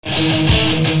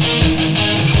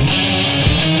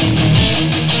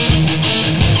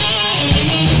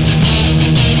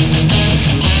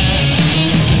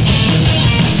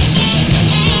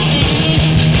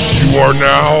are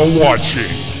now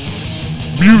watching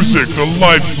Music the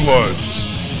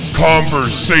Lifebloods,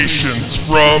 Conversations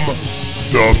from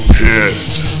the Pit.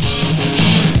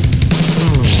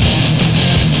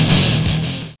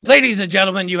 Ladies and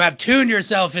gentlemen, you have tuned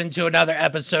yourself into another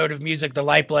episode of Music the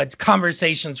Lifebloods,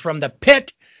 Conversations from the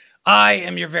Pit. I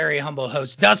am your very humble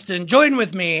host, Dustin. Join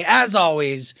with me, as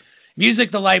always,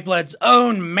 Music the Lifeblood's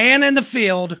own man in the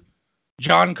field,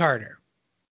 John Carter.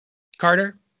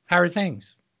 Carter, how are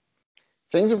things?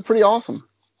 Things are pretty awesome,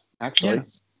 actually.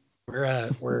 Yeah.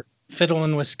 We're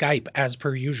fiddling with Skype as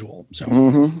per usual. So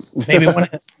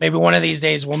Mm-hmm. maybe one of these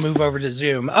days we'll move over to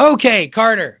Zoom. Okay,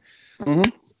 Carter.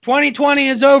 Mm-hmm. 2020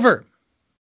 is over.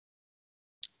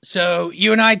 So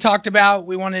you and I talked about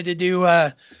we wanted to do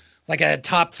like a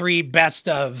top 3 best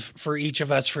of for each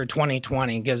of us for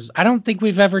 2020, because I don't think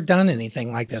we've ever done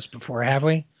anything like this before, have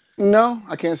we? No,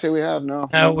 I can't say we have. No,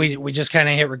 we just kind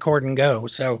of hit record and go.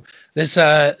 So this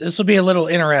will be a little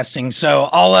interesting. So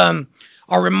I'll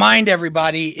remind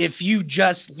everybody, if you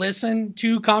just listen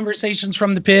to Conversations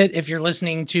from the Pit, if you're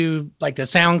listening to like the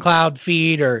SoundCloud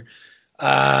feed or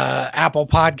Apple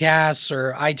Podcasts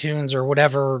or iTunes or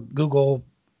whatever, Google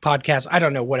Podcasts, I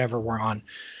don't know, whatever we're on.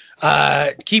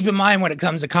 Keep in mind when it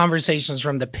comes to Conversations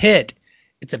from the Pit,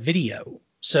 it's a video.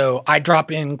 So I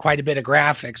drop in quite a bit of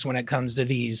graphics when it comes to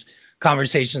these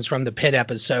Conversations from the Pit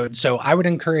episodes. So I would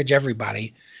encourage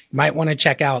everybody, you might want to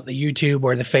check out the YouTube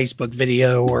or the Facebook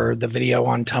video or the video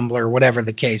on Tumblr, whatever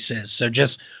the case is. So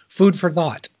just food for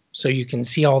thought so you can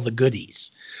see all the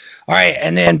goodies. All right.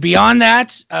 And then beyond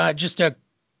that, just a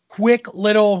quick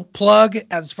little plug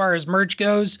as far as merch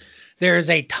goes. There's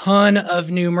a ton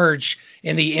of new merch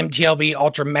in the MTLB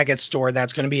Ultra Mega Store.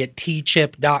 That's going to be at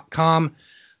tchip.com.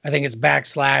 I think it's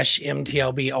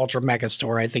 /MTLB Ultra Mega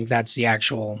Store. I think that's the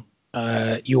actual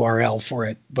URL for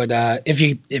it. But if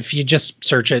you just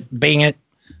search it, Bing it,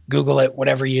 Google it,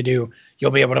 whatever you do,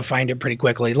 you'll be able to find it pretty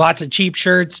quickly. Lots of cheap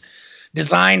shirts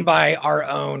designed by our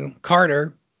own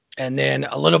Carter. And then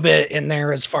a little bit in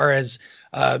there as far as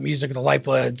Music of the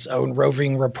Lifeblood's own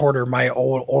roving reporter, my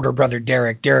older brother,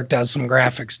 Derek. Derek does some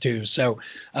graphics too. So,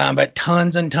 but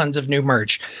tons and tons of new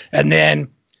merch. And then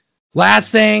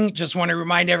last thing, just want to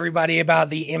remind everybody about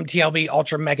the MTLB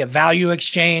Ultra Mega Value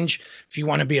Exchange. If you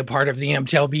want to be a part of the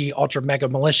MTLB Ultra Mega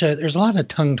Militia, there's a lot of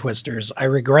tongue twisters. I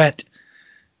regret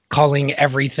calling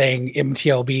everything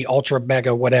MTLB Ultra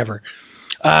Mega whatever.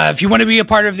 If you want to be a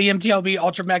part of the MTLB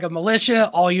Ultra Mega Militia,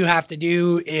 all you have to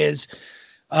do is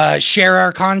share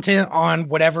our content on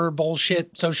whatever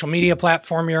bullshit social media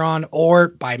platform you're on, or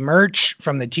buy merch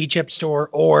from the T-Chip store,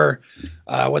 or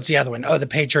what's the other one? Oh, the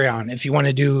Patreon. If you want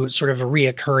to do sort of a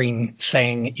reoccurring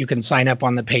thing, you can sign up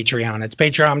on the Patreon. It's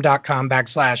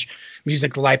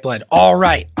patreon.com/Music the Lifeblood. All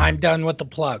right, I'm done with the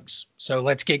plugs. So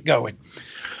let's get going.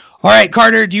 All right,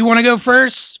 Carter, do you want to go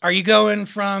first? Are you going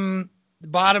from the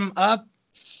bottom up?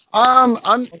 I'm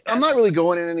not really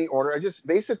going in any order. I just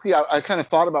basically I kind of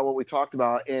thought about what we talked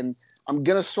about, and I'm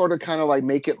gonna sort of kind of like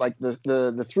make it like the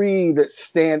 3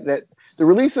 that the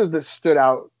releases that stood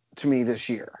out to me this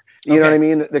year. You know what I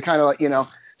mean? The kind of like, you know.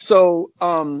 So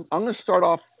I'm gonna start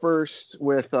off first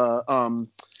with I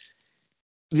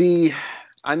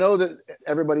know that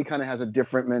everybody kind of has a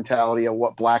different mentality of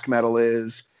what black metal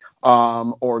is,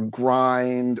 or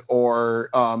grind, or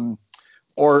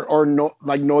no,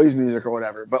 like noise music or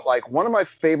whatever. But like one of my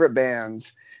favorite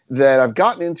bands that I've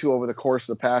gotten into over the course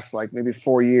of the past like maybe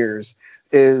 4 years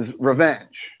is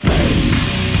Revenge.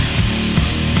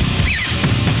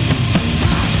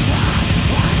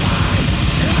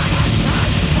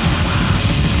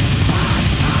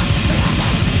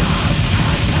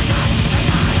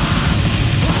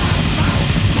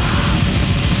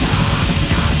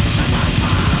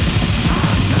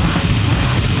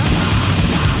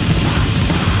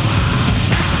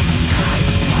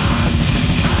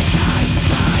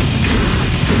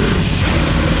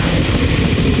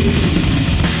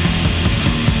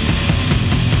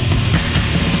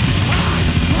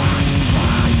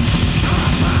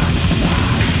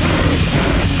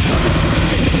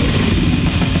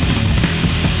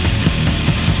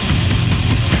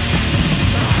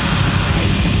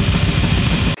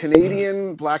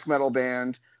 Canadian black metal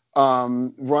band,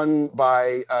 run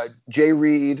by Jay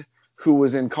Reed, who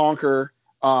was in Conquer,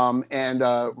 and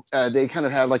they kind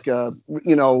of had like a,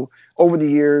 you know, over the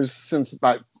years since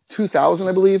about 2000,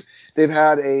 I believe, they've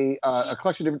had a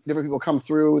collection of different people come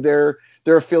through. They're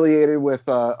affiliated with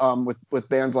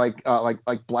bands like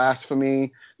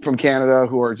Blasphemy from Canada,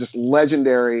 who are just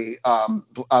legendary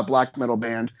black metal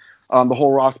band. The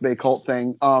whole Ross Bay Cult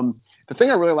thing. The thing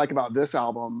I really like about this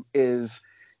album is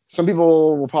some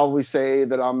people will probably say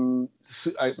that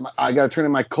I got to turn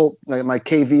in my cult, my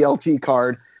KVLT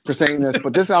card for saying this,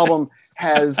 but this album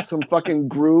has some fucking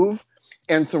groove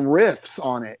and some riffs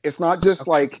on it. It's not just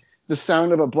like the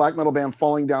sound of a black metal band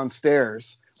falling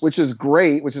downstairs, which is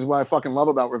great, which is what I fucking love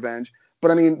about Revenge.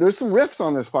 But I mean, there's some riffs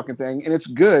on this fucking thing, and it's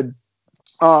good.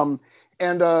 One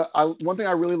thing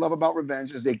I really love about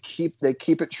Revenge is they keep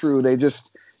it true. They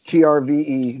just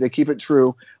TRVE. They keep it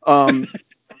true.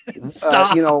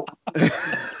 You know,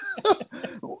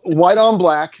 white on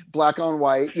black, black on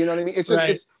white. You know what I mean? It's just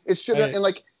Right. it should right. And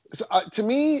like to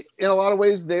me, in a lot of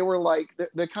ways, they were like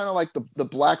they're kind of like the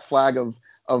black flag of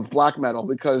black metal,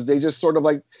 because they just sort of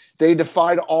like they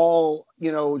defied all,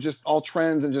 you know, just all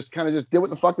trends and just kind of just did what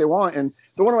the fuck they want. And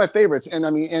they're one of my favorites. And I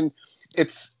mean, and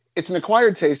it's an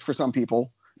acquired taste for some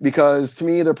people, because to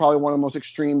me, they're probably one of the most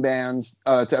extreme bands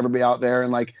to ever be out there.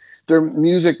 And like their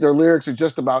music, their lyrics are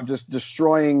just about just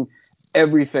destroying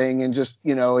everything. And just,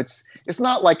 you know, it's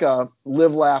not like a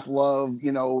live, laugh, love,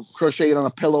 you know, crocheted on a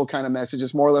pillow kind of message.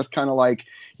 It's more or less kind of like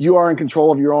you are in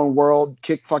control of your own world,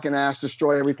 kick fucking ass,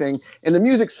 destroy everything. And the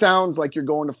music sounds like you're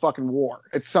going to fucking war.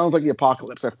 It sounds like the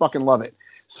apocalypse. I fucking love it.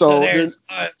 So there's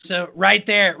so right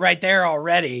there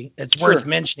already, it's worth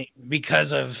mentioning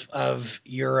because of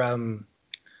your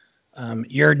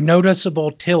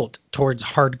noticeable tilt towards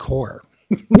hardcore.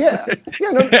 Yeah.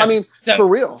 No, I mean, for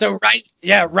real. So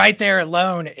right there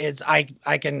alone is I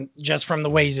can, just from the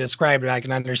way you described it, I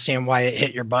can understand why it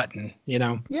hit your button, you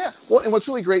know? Yeah. Well, and what's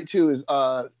really great too is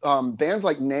bands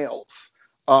like Nails.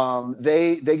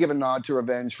 They give a nod to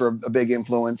Revenge for a big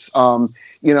influence.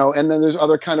 You know, and then there's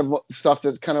other kind of stuff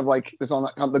that's kind of like it's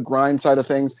on the grind side of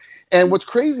things. And what's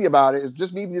crazy about it is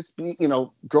just you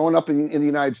know, growing up in the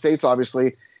United States,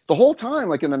 obviously, the whole time,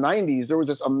 like in the 90s, there was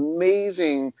this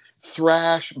amazing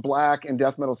thrash, black, and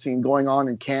death metal scene going on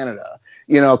in Canada.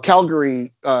 You know,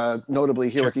 Calgary, notably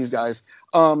here with these guys.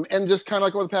 And just kind of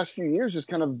like over the past few years, just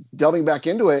kind of delving back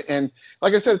into it. And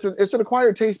like I said, it's an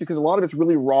acquired taste because a lot of it's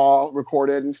really raw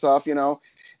recorded and stuff, you know.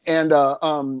 And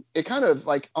it kind of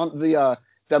like on that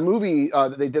movie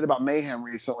that they did about Mayhem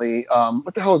recently.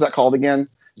 What the hell is that called again?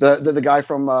 The guy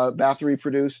from Bathory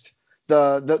produced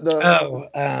the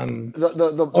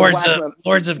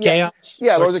Lords of Chaos.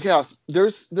 Yeah, Lords of Chaos.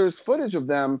 There's footage of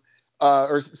them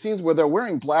or scenes where they're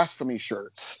wearing Blasphemy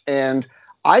shirts, and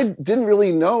I didn't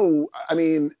really know. I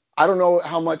mean, I don't know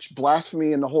how much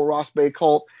Blasphemy and the whole Ross Bay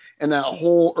cult and that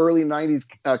whole early 90s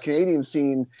Canadian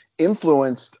scene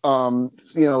influenced, you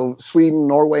know, Sweden,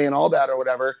 Norway, and all that or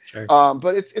whatever. Sure.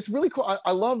 But it's really cool.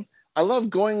 I love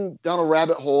going down a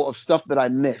rabbit hole of stuff that I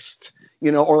missed,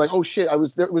 you know, or like, oh shit, I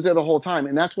was there the whole time.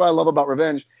 And that's what I love about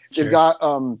Revenge. Sure. They've got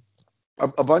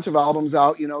a bunch of albums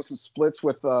out, you know, some splits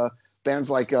with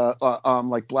bands like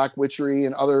Black Witchery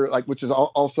and other, like, which is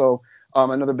also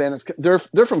another band that's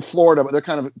they're from Florida, but they're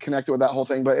kind of connected with that whole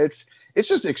thing. But it's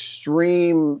just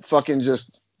extreme fucking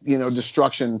just, you know,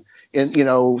 destruction in, you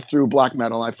know, through black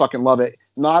metal. I fucking love it.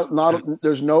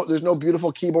 There's no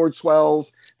beautiful keyboard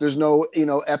swells. There's no, you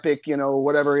know, epic, you know,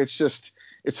 whatever. It's just,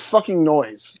 it's fucking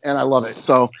noise, and I love it.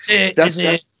 So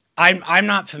I'm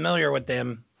not familiar with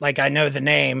them. Like, I know the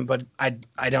name, but I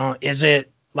don't. Is it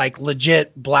like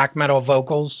legit black metal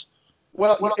vocals?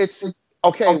 Well, it's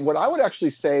okay. What I would actually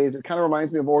say is it kind of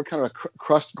reminds me of more kind of a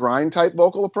crust grind type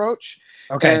vocal approach.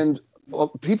 Okay. And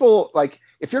people, like,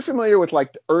 if you're familiar with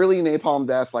like the early Napalm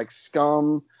Death, like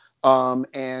Scum,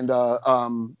 and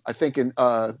I think in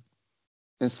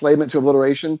Enslavement to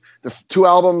Obliteration, the two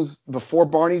albums before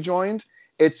Barney joined,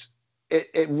 it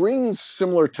rings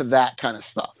similar to that kind of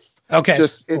stuff. Okay.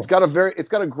 Just it's got a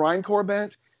grindcore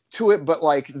bent to it, but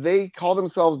like they call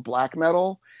themselves black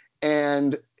metal,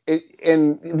 and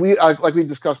we like we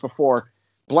discussed before,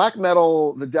 black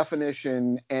metal, the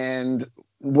definition and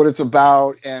what it's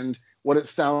about and what it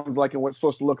sounds like and what it's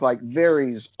supposed to look like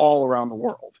varies all around the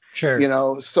world. Sure. You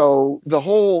know, so the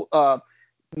whole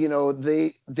you know,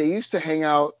 they used to hang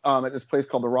out at this place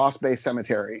called the Ross Bay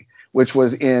Cemetery, which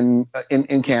was in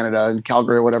Canada, in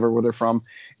Calgary or whatever, where they're from.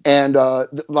 And a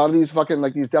lot of these fucking,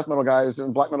 like, these death metal guys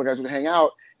and black metal guys would hang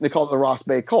out, and they call it the Ross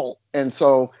Bay Cult. And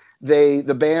so the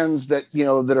bands that, you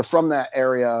know, that are from that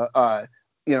area,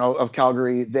 you know, of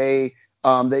Calgary, the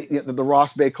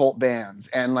Ross Bay Cult bands.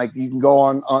 And like, you can go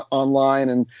online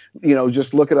and, you know,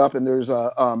 just look it up. And there's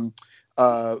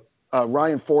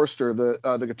Ryan Forster,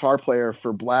 the guitar player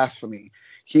for Blasphemy.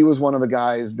 He was one of the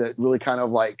guys that really kind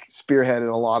of like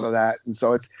spearheaded a lot of that. And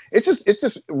so it's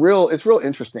real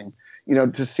interesting, you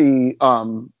know, to see,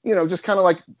 you know, just kind of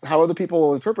like how other people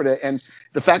will interpret it. And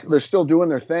the fact that they're still doing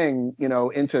their thing, you know,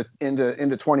 into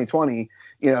 2020,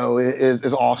 you know,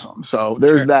 is awesome. So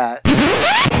there's that.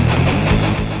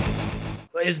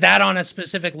 is that on a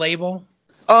specific label?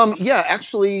 Yeah,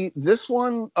 actually, this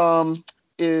one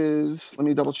is. Let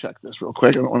me double check this real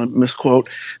quick. I don't want to misquote.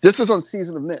 This is on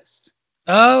Season of Mist.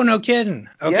 Oh, no kidding.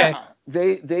 Okay.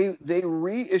 Yeah, they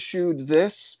reissued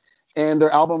this and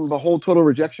their album The Whole Total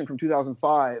Rejection from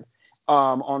 2005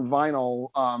 on vinyl,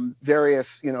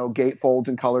 various gatefolds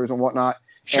and colors and whatnot.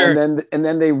 Sure. And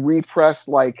then they repressed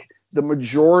like the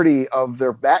majority of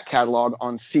their back catalog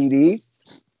on CD,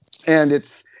 and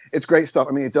it's great stuff.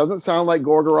 I mean, it doesn't sound like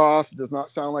Gorgoroth, it does not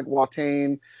sound like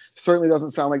Watain, certainly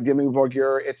doesn't sound like Dimmu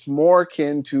Borgir. It's more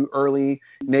akin to early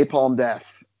Napalm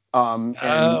Death. And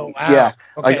wow. Yeah,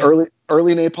 okay. like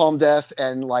early Napalm Death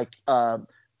and like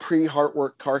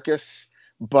pre-Heartwork Carcass,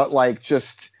 but like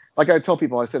just like I tell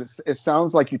people, I said it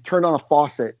sounds like you turned on a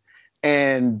faucet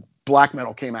and black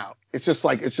metal came out. It's just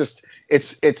like it's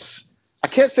I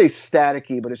can't say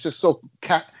staticky, but it's just so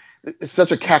it's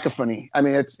such a cacophony. I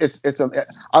mean,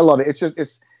 I love it.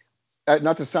 It's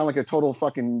not to sound like a total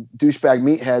fucking douchebag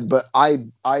meathead, but I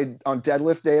on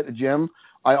deadlift day at the gym,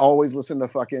 I always listen to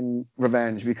fucking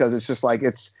Revenge because it's just like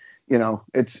it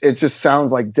just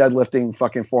sounds like deadlifting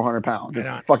fucking 400 pounds. It's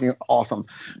fucking awesome.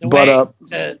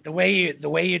 The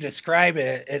way you describe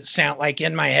it, it sounds like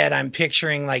in my head I'm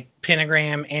picturing like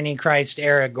Pentagram, Antichrist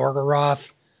era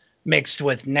Gorgoroth mixed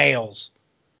with Nails.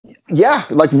 Yeah,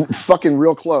 like fucking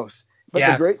real close. But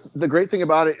yeah. the great thing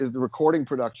about it is the recording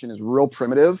production is real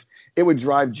primitive. It would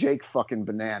drive Jake fucking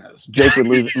bananas. Jake would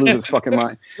lose his fucking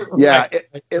mind. Yeah,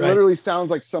 it literally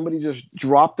sounds like somebody just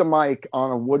dropped a mic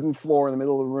on a wooden floor in the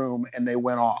middle of the room and they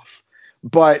went off.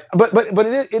 But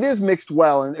it is mixed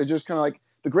well, and it just kind of like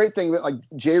the great thing about like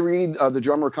Jay Reed, the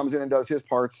drummer, comes in and does his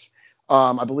parts.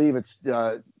 I believe it's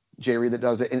Jay Reed that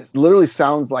does it, and it literally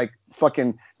sounds like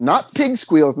fucking not pig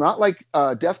squeals, not like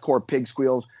deathcore pig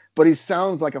squeals. But he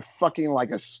sounds like a fucking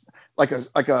like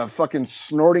a fucking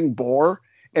snorting boar.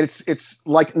 And it's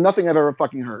like nothing I've ever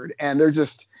fucking heard. And they're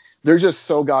just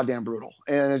so goddamn brutal.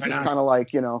 And it's just kind of like,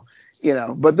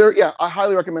 but I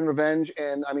highly recommend Revenge.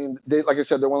 And I mean, like I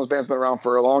said, they're one of those bands been around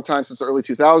for a long time, since the early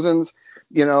 2000s,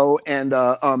 and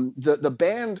the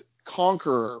band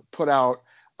Conqueror put out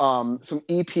some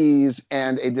EPs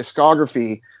and a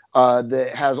discography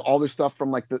that has all their stuff from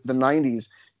like the 90s.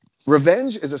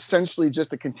 Revenge is essentially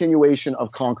just a continuation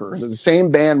of Conqueror. They're the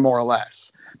same band, more or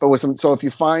less, but with some. So if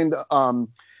you find I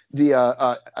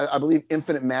believe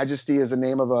Infinite Majesty is the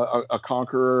name of a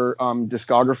Conqueror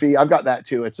discography. I've got that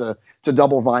too. It's a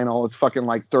double vinyl. It's fucking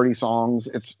like 30 songs.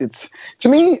 It's to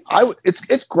me,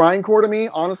 it's grindcore to me.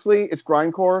 Honestly, it's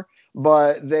grindcore,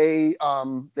 but they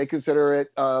consider it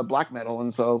black metal,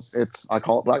 and so I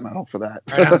call it black metal for that.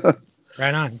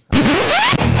 Right on.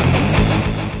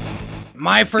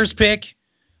 My first pick,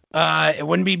 it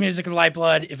wouldn't be Music of the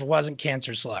Lifeblood if it wasn't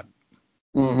Cancer Slug.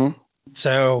 Mm-hmm.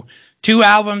 So 2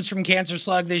 albums from Cancer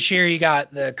Slug this year. You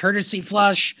got the Courtesy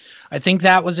Flush. I think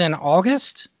that was in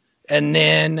August. And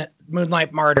then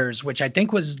Moonlight Martyrs, which I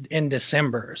think was in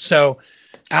December. So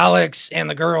Alex and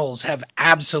the girls have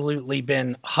absolutely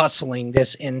been hustling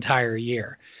this entire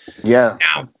year. Yeah.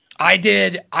 Now, I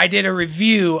did a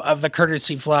review of the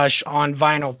Courtesy Flush on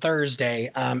vinyl Thursday.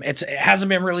 It hasn't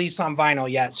been released on vinyl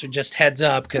yet, so just heads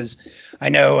up, because I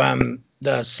know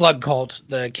the Slug Cult,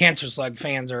 the Cancer Slug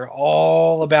fans, are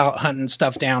all about hunting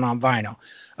stuff down on vinyl.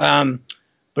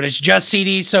 But it's just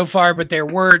CD so far, but there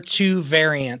were 2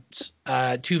 variant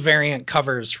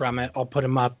covers from it. I'll put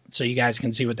them up so you guys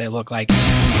can see what they look like.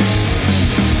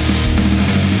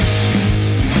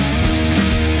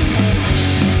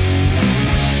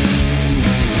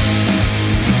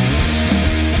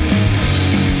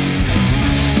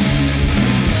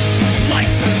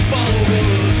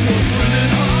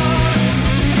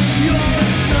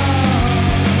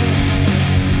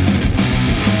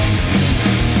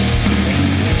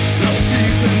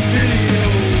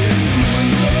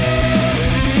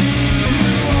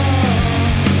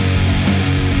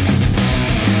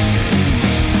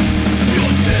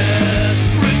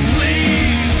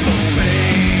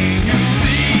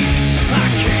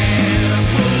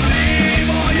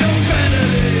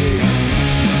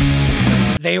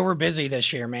 They were busy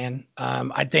this year, man.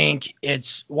 I think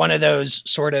it's one of those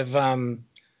sort of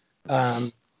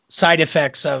side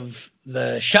effects of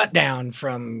the shutdown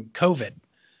from COVID.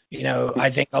 I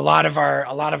think a lot of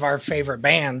our favorite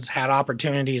bands had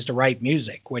opportunities to write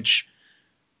music, which,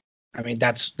 I mean,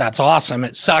 that's awesome.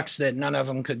 It sucks that none of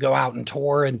them could go out and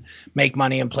tour and make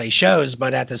money and play shows,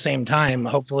 but at the same time,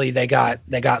 hopefully they got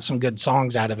some good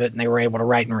songs out of it and they were able to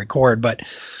write and record. But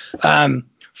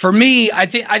for me, I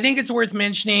think it's worth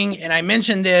mentioning, and I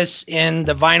mentioned this in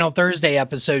the Vinyl Thursday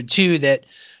episode too, that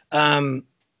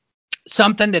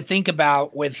something to think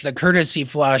about with the Courtesy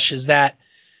Flush is that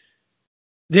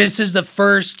this is the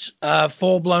first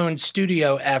full-blown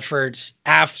studio effort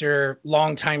after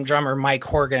longtime drummer Mike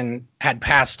Horgan had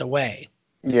passed away.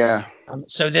 Yeah.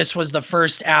 So this was the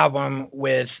first album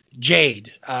with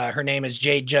Jade. Her name is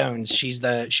Jade Jones. She's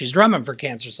drumming for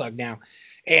Cancer Slug now,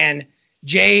 and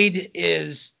Jade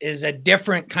is a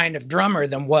different kind of drummer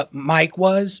than what Mike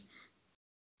was.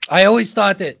 I always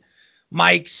thought that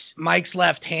Mike's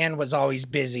left hand was always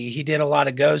busy. He did a lot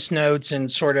of ghost notes and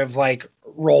sort of like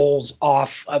rolls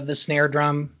off of the snare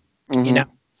drum, you know,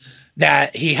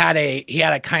 that he had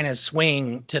a kind of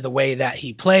swing to the way that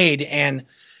he played. And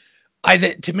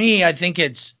to me, I think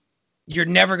you're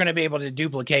never going to be able to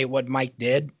duplicate what Mike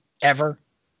did ever.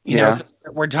 You know,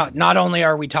 not only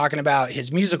are we talking about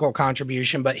his musical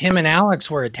contribution, but him and Alex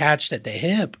were attached at the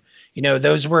hip. You know,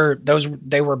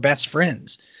 they were best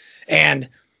friends. And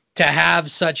to have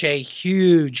such a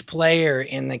huge player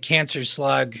in the Cancer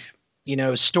Slug, you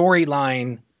know,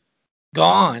 storyline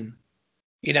gone,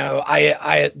 you know,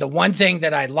 the one thing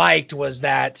that I liked was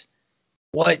that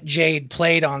what Jade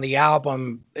played on the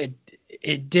album,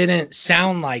 it didn't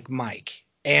sound like Mike.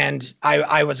 And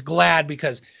I was glad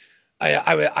because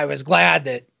I was glad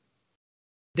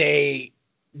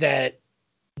that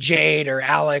Jade or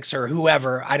Alex or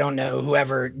whoever, I don't know,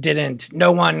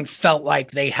 no one felt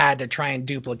like they had to try and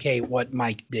duplicate what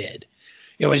Mike did.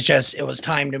 It was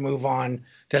time to move on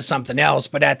to something else.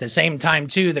 But at the same time,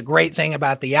 too, the great thing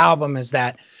about the album is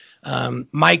that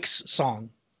Mike's song,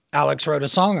 Alex wrote a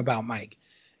song about Mike.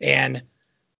 And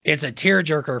it's a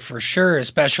tearjerker for sure,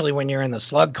 especially when you're in the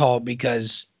Slug Cult,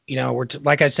 because, you know,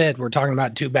 like I said, we're talking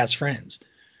about two best friends.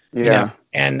 Yeah. You know?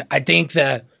 And I think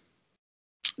that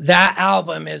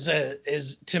album is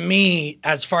to me,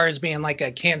 as far as being like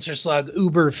a Cancer Slug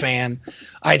Uber fan,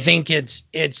 I think it's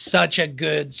such a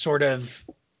good sort of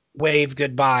wave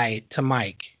goodbye to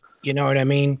Mike. You know what I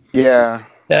mean? Yeah.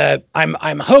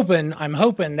 I'm hoping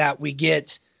that we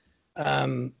get,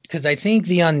 because I think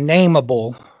the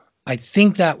Unnameable, I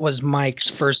think that was Mike's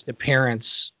first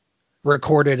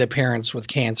recorded appearance with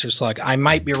Cancer Slug. I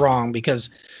might be wrong because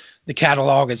the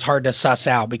catalog is hard to suss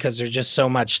out because there's just so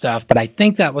much stuff, but I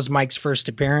think that was Mike's first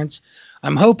appearance.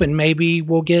 I'm hoping maybe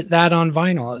we'll get that on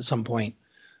vinyl at some point,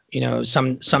 you know,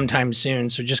 sometime soon.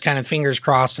 So just kind of fingers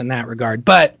crossed in that regard.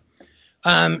 But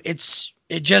like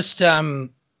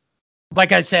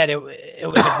I said, it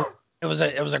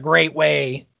was a great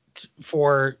way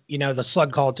for, you know, the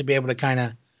Slug Cult to be able to kind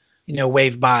of, you know,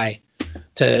 wave by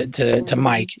to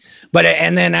Mike. But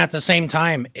and then at the same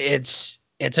time, it's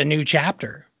a new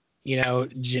chapter. You know,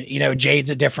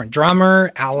 Jade's a different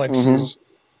drummer. Alex's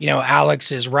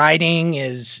writing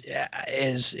is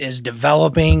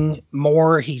developing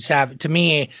more. To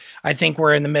me, I think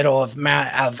we're in the middle of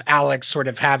Alex sort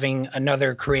of having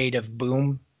another creative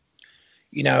boom.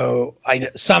 You know,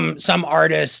 some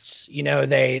artists, you know,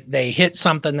 they hit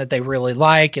something that they really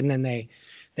like, and then they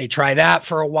try that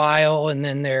for a while, and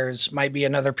then might be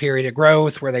another period of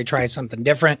growth where they try something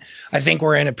different. I think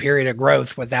we're in a period of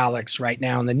growth with Alex right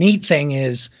now. And the neat thing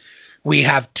is we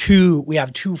have two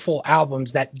full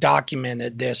albums that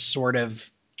documented this sort of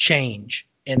change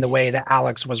in the way that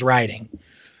Alex was writing.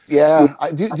 Yeah.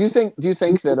 Do you think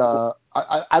that,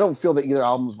 I don't feel that either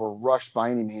albums were rushed by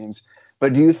any means,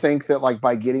 but do you think that like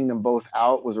by getting them both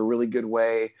out was a really good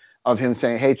way of him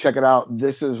saying, "Hey, check it out.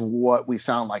 This is what we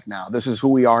sound like now. This is who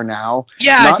we are now."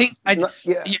 Yeah,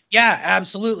 yeah,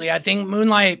 absolutely. I think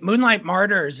Moonlight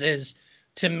Martyrs is,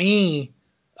 to me,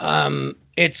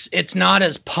 it's not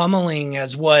as pummeling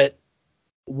as what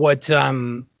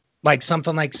like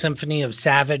something like Symphony of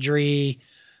Savagery,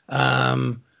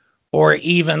 or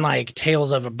even like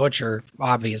Tales of a Butcher,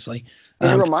 obviously.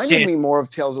 It reminded me more of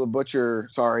Tales of the Butcher.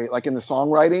 Sorry, like in the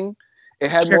songwriting. It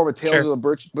had more of a Tales of the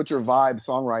Butcher vibe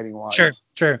songwriting wise.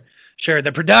 Sure.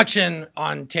 The production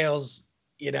on Tales,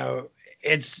 you know,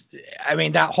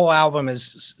 that whole album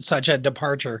is such a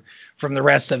departure from the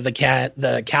rest of the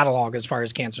catalog as far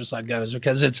as Cancer Slug goes,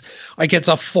 because it's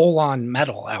a full on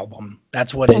metal album.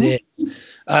 That's what it is.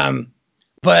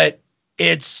 But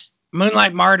it's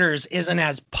Moonlight Martyrs isn't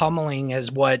as pummeling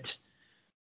as what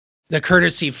the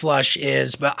Courtesy Flush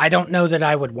is, but I don't know that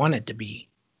I would want it to be,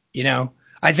 you know.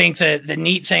 I think that the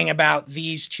neat thing about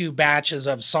these two batches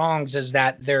of songs is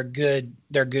that they're good.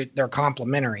 They're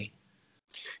complementary.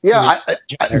 Yeah,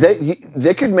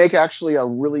 they could make actually a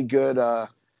really good, kind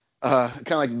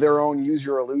of like their own Use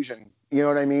Your Illusion. You know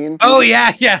what I mean? Oh yeah.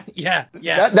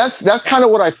 That's kind of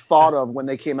what I thought of when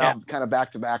they came out, kind of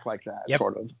back to back like that,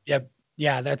 sort of. Yep.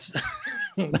 Yeah, that's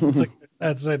an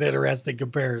interesting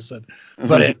comparison,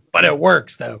 but it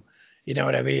works though. You know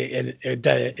what I mean?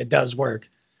 It does work.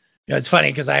 You know, it's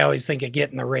funny because I always think of Get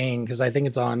in the Rain because I think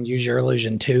it's on Use Your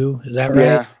Illusion 2. Is that right?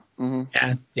 Yeah.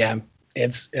 Mm-hmm. Yeah.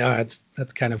 It's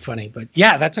that's kind of funny, but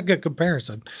yeah, that's a good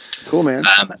comparison. Cool, man.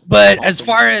 But awesome. As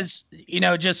far as, you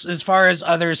know, just as far as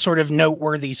other sort of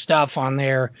noteworthy stuff on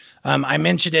there, I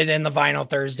mentioned it in the Vinyl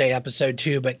Thursday episode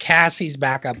too, but Cassie's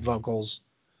backup vocals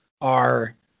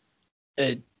are,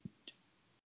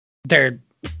 they're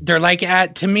like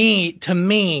to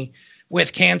me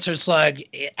with Cancer Slug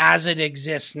as it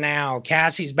exists now,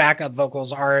 Cassie's backup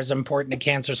vocals are as important to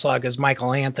Cancer Slug as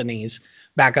Michael Anthony's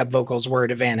backup vocals were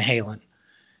to Van Halen.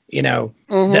 You know,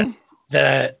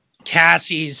 the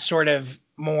Cassie's sort of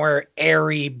more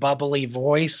airy, bubbly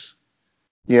voice.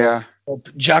 Yeah.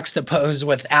 Juxtaposed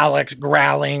with Alex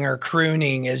growling or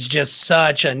crooning is just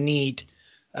such a neat,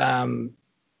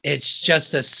 it's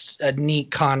just a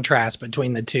neat contrast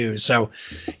between the two. So,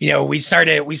 you know, we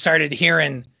started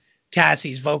hearing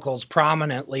Cassie's vocals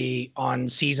prominently on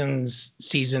seasons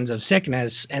of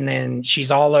Sickness, and then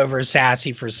she's all over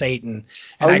Sassy for Satan.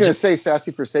 And I was going to say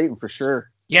Sassy for Satan for sure.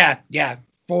 Yeah,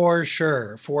 for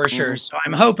sure. So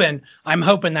I'm hoping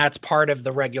that's part of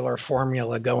the regular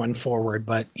formula going forward.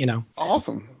 But you know,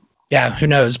 awesome. Yeah, who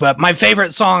knows? But my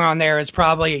favorite song on there is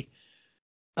probably,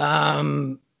 I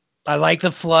like The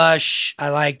Flush. I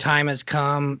like Time Has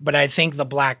Come, but I think The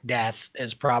Black Death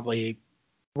is probably.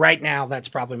 Right now, that's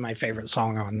probably my favorite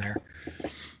song on there.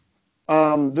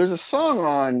 There's a song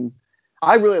on.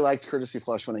 I really liked Courtesy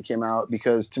Flush when it came out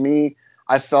because to me,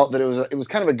 I felt that it was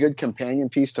kind of a good companion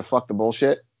piece to Fuck the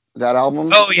Bullshit, that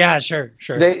album. Oh yeah, sure.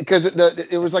 Because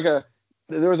it was like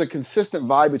there was a consistent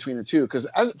vibe between the two. Because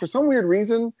for some weird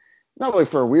reason, not really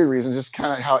for a weird reason, just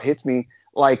kind of how it hits me.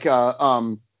 Like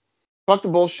Fuck the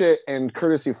Bullshit and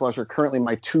Courtesy Flush are currently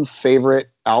my two favorite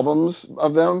albums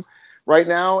of them right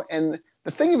now, and. The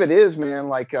thing of it is, man,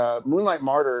 like Moonlight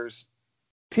Martyrs,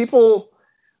 people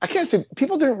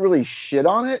didn't really shit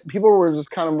on it. People were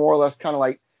just kind of more or less kind of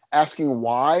like asking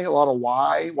why, a lot of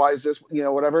why is this, you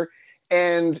know, whatever.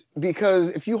 And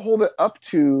because if you hold it up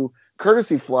to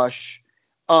Courtesy Flush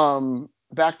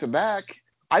back to back,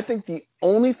 I think the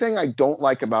only thing I don't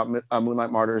like about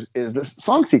Moonlight Martyrs is the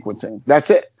song sequencing.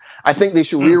 That's it. I think they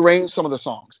should rearrange some of the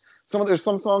songs. There's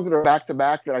some songs that are back to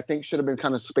back that I think should have been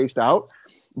kind of spaced out,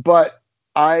 but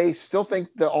I still think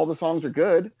that all the songs are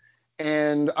good,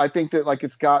 and I think that like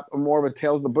it's got more of a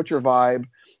Tales of the Butcher vibe,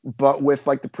 but with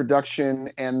like the production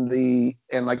and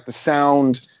like the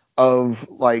sound of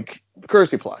like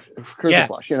Courtesy Flush,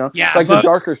 you know, like the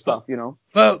darker stuff, you know.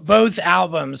 Both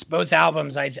albums.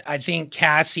 I think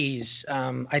Cassie's.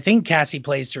 I think Cassie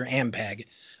plays through Ampeg.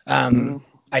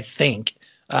 I think.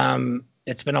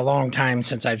 It's been a long time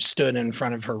since I've stood in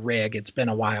front of her rig. It's been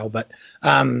a while, but.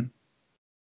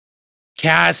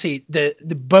 Cassie, the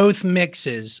both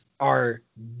mixes are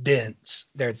dense.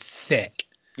 They're thick.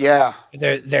 Yeah.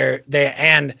 They're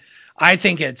and I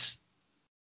think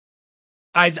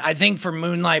I think for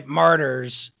Moonlight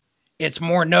Martyrs, it's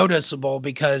more noticeable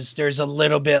because there's a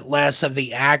little bit less of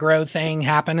the aggro thing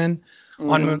happening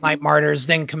on Moonlight Martyrs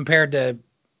than compared to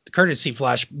Courtesy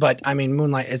Flush. But I mean,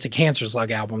 Moonlight, it's a Cancer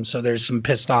Slug album, so there's some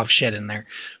pissed off shit in there.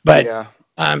 But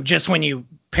just when you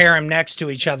pair them next to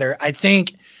each other, I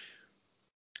think.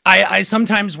 I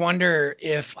sometimes wonder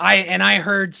if I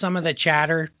heard some of the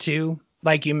chatter too,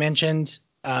 like you mentioned,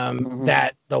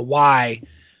 that the why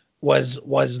was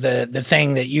the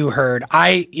thing that you heard.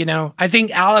 I think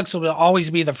Alex will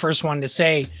always be the first one to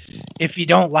say, if you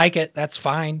don't like it, that's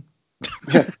fine.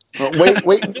 Well,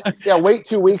 wait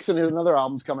 2 weeks and another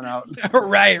album's coming out.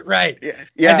 Right.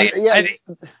 Yeah.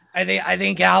 I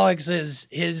think Alex's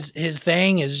his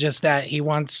thing is just that he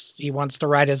wants to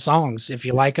write his songs. If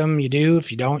you like them, you do. If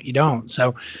you don't, you don't.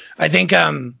 So I think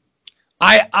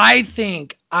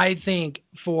I think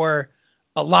for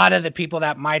a lot of the people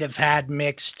that might have had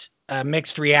mixed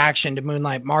reaction to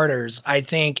Moonlight Martyrs, I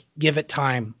think give it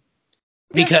time,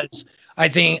 because I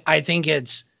think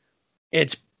it's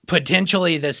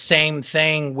potentially the same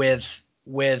thing with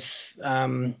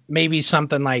maybe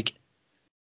something like,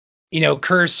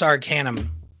 Curse Arcanum,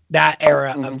 that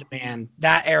era of the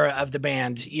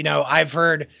band. I've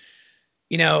heard,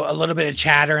 a little bit of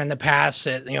chatter in the past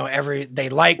that, they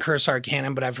like Curse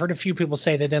Arcanum, but I've heard a few people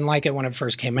say they didn't like it when it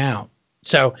first came out.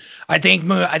 So I think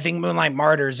Moonlight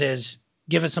Martyrs is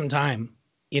give it some time,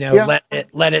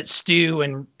 let it stew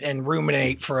and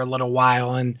ruminate for a little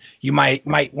while. And you might,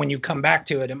 when you come back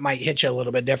to it, it might hit you a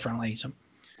little bit differently. So,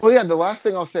 well, yeah, the last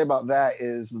thing I'll say about that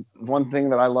is one thing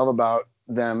that I love about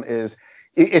them is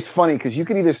it's funny because you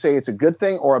can either say it's a good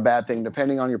thing or a bad thing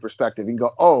depending on your perspective. You can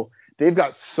go, oh, they've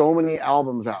got so many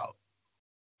albums out,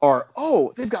 are,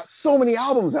 oh, they've got so many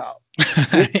albums out.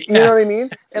 You know what I mean?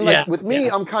 And like with me,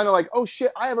 I'm kind of like, oh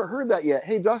shit, I haven't heard that yet.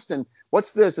 Hey, Dustin,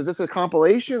 what's this? Is this a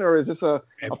compilation or is this a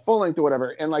full length or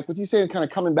whatever? And like with you saying, kind of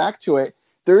coming back to it,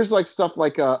 there's like stuff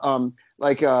like the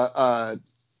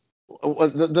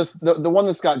one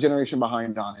that's got Generation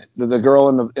Behind on it, the girl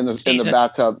in the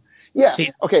bathtub. Yeah.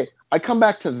 Season. Okay. I come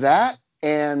back to that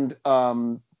and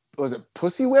was it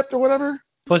Pussy Whipped or whatever?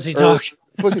 Pussy Talk.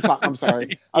 Pussy Talk. I'm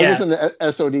sorry. I was listening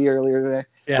to SOD earlier today.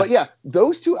 Yeah. But yeah,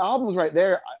 those two albums right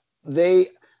there, they,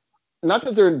 not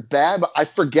that they're bad, but I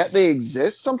forget they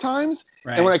exist sometimes.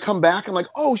 Right. And when I come back, I'm like,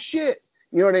 oh shit.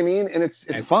 You know what I mean? And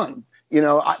it's fun. You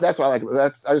know, that's why I like it.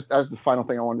 That's the final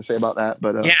thing I wanted to say about that.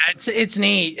 But yeah, it's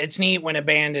neat. It's neat when a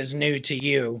band is new to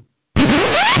you.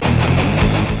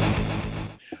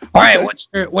 All right, what's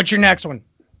your next one?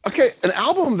 Okay, an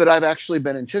album that I've actually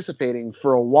been anticipating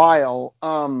for a while.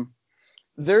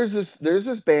 There's this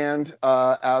band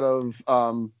out of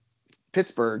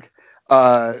Pittsburgh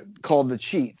called The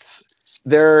Cheats.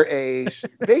 They're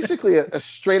basically a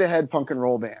straight ahead punk and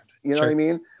roll band. You know what I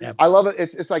mean? Yep. I love it.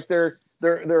 It's like they're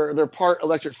part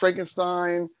Electric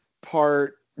Frankenstein,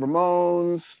 part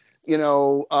Ramones. You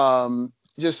know,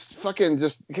 just kind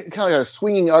of got a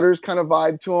Swinging Utters kind of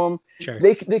vibe to them. Sure.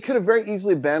 They could have very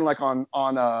easily been like on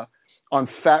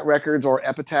Fat Records or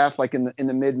Epitaph, like in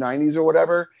the mid '90s or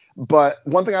whatever. But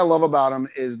one thing I love about them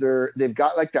is they've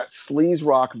got like that sleaze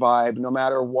rock vibe, no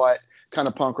matter what kind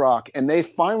of punk rock. And they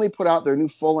finally put out their new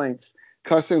full length,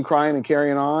 Cussing, Crying, and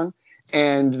Carrying On,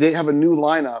 and they have a new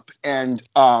lineup. And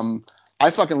I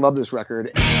fucking love this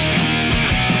record.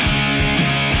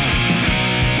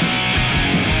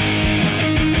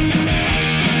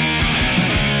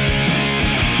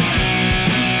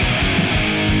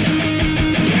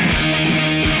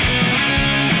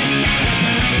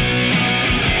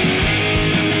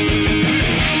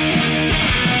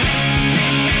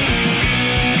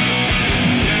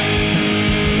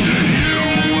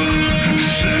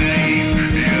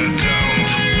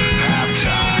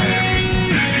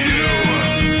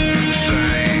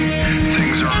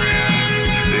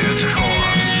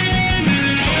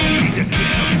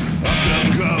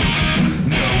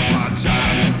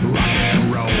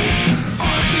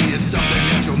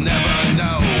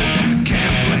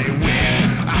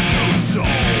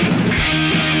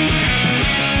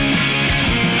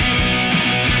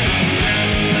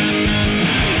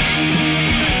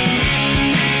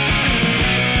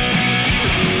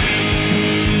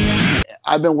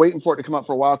 I've been waiting for it to come out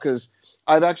for a while because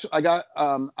I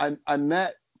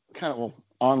met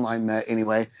online met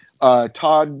anyway,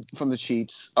 Todd from The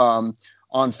Cheats on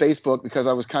Facebook because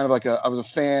I was kind of like I was a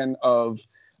fan of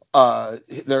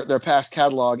their past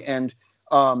catalog, and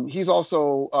he's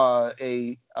also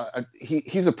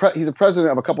he's a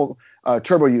president of a couple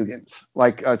Turbo Yugans,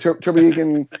 like Turbo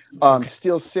Yugan,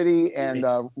 Steel City, and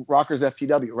Rockers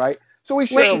FTW, right? So we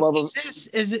share a love of.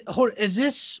 Is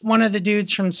this one of the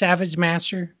dudes from Savage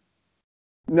Master?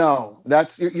 No,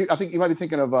 that's I think you might be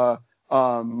thinking of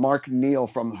Mark Neal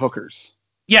from Hookers.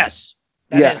 Yes.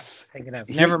 Yes. Thinking of.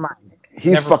 Never mind.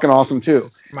 He's fucking awesome too.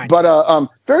 But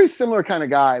very similar kind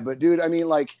of guy. But dude, I mean,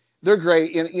 like they're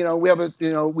great. And you know,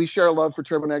 we share a love for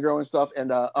Turbo Negro and stuff. And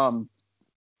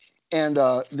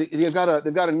they've got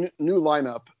a new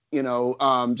lineup. You know,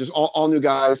 just all new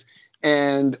guys.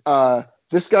 And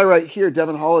this guy right here,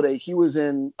 Devin Holiday, he was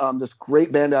in this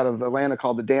great band out of Atlanta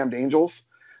called the Damned Angels.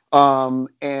 And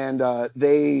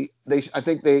they I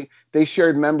think they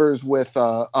shared members with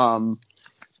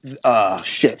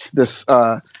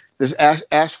this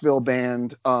Asheville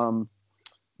band. The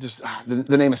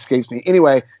name escapes me.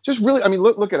 Anyway, just really, I mean,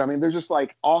 look at them. I mean, they're just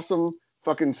like awesome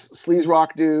fucking sleaze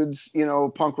rock dudes, you know,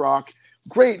 punk rock,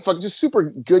 great, fucking just super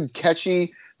good,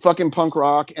 catchy fucking punk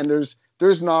rock. And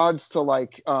there's nods to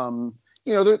like,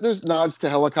 you know, there's nods to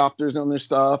Helicopters on their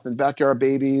stuff and Backyard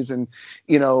Babies, and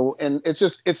you know, and it's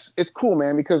just it's cool,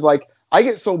 man, because like I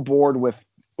get so bored with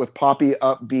poppy,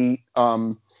 upbeat,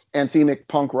 anthemic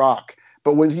punk rock,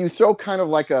 but when you throw kind of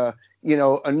like a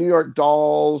New York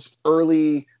Dolls,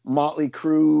 early Motley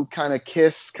Crue kind of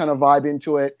Kiss kind of vibe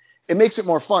into it, it makes it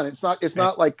more fun. It's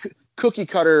not like cookie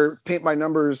cutter paint by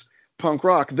numbers punk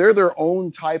rock. They're their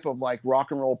own type of like rock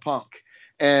and roll punk.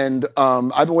 And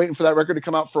I've been waiting for that record to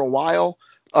come out for a while.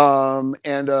 And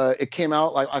it came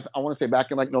out like I want to say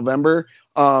back in like November.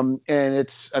 And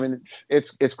it's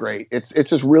great. It's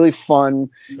just really fun.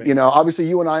 Right. You know, obviously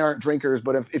you and I aren't drinkers,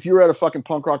 but if you were at a fucking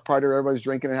punk rock party where everybody's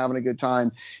drinking and having a good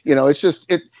time, you know, it's just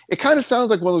it kind of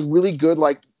sounds like one of those really good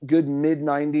mid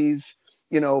 90s,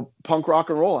 you know, punk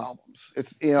rock and roll albums.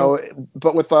 It's, you know,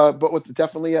 but with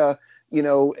definitely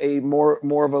a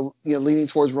more of a leaning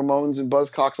towards Ramones and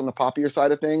Buzzcocks on the poppier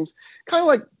side of things, kind of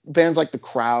like bands like The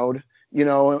Crowd,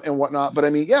 and whatnot. But I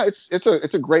mean, yeah, it's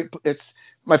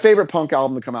my favorite punk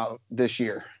album to come out this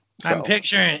year. So. I'm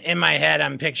picturing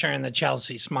the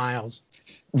Chelsea Smiles.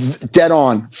 Dead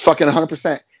on, fucking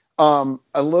 100%.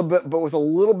 A little bit, but with a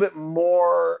little bit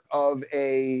more of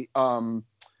a not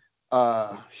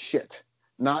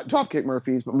Dropkick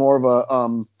Murphys, but more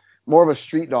of a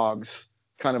Street Dogs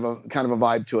kind of a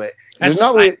vibe to it. Is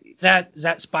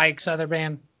that Spike's other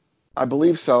band? I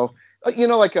believe so.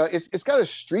 It's got a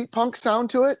street punk sound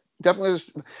to it, definitely,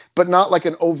 but not like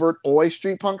an overt oi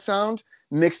street punk sound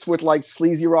mixed with like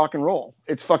sleazy rock and roll.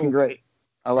 It's fucking great.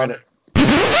 I love it.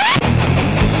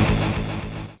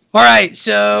 All right,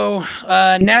 so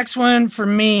next one for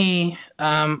me,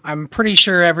 I'm pretty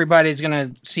sure everybody's going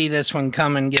to see this one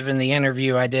coming given the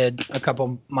interview I did a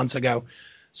couple months ago.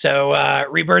 So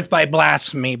Rebirth by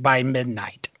Blasphemy by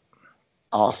Midnight.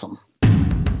 Awesome.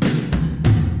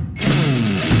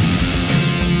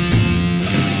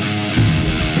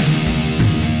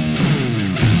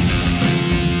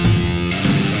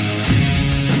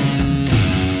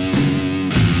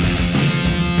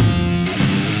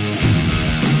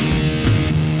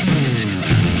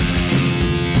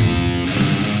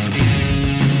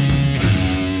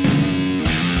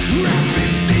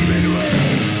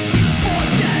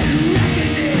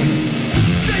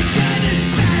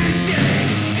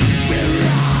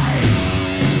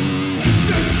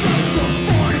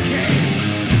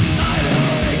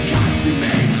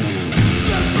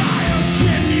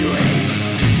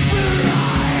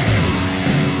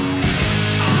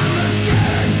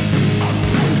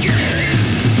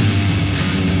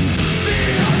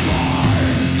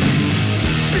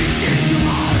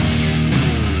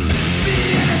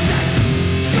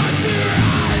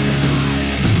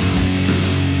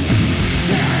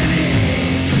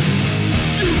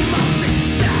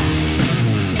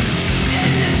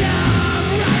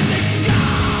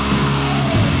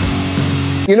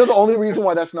 The only reason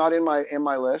why that's not in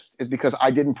my list is because I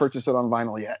didn't purchase it on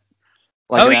vinyl yet.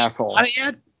 Like an asshole. Not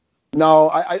yet? No,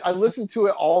 I listened to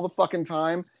it all the fucking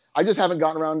time. I just haven't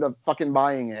gotten around to fucking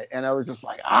buying it, and I was just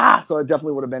like, so it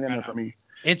definitely would have been in there for me.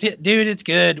 It's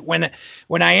good. When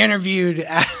I interviewed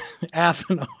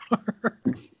Athanar,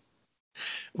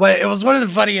 well, it was one of the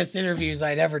funniest interviews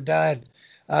I'd ever done.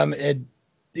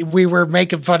 We were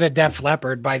making fun of Def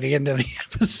Leppard by the end of the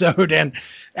episode, and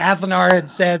Athanar had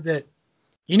said that,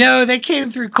 they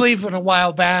came through Cleveland a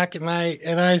while back, and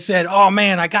I said, "Oh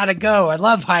man, I gotta go. I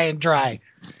love High and Dry."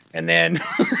 And then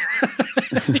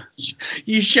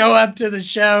you show up to the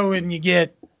show and you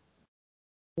get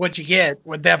what you get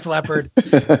with Def Leppard.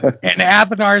 And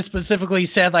Athanar specifically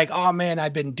said, like, "Oh man,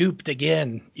 I've been duped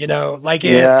again."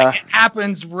 It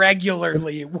happens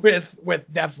regularly with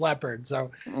Def Leppard.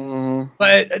 So,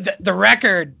 but the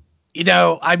record. We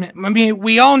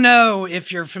all know,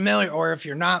 if you're familiar or if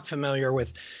you're not familiar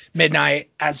with Midnight,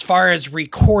 as far as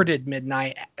recorded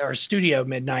Midnight or studio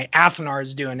Midnight, Athanar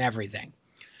is doing everything.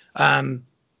 And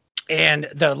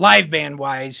the live band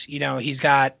wise, he's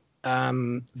got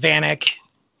Vanek,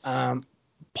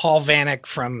 Paul Vanek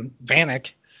from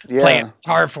Vanek playing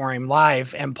guitar for him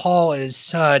live. And Paul is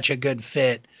such a good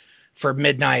fit for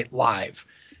Midnight live.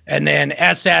 And then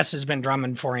SS has been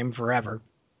drumming for him forever.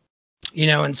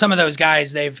 And some of those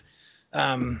guys, they've,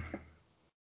 I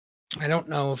don't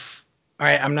know if, all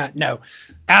right,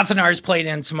 Athanar's played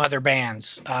in some other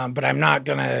bands, but I'm not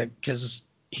gonna, because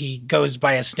he goes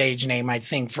by a stage name, I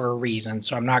think, for a reason.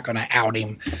 So I'm not gonna out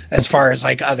him as far as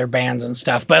like other bands and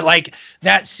stuff. But like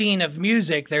that scene of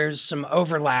music, there's some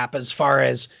overlap as far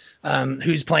as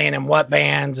who's playing in what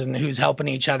bands and who's helping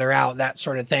each other out, that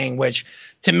sort of thing. Which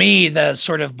to me, the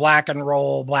sort of black and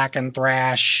roll, black and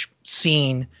thrash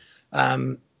scene.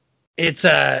 It's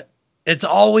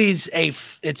always a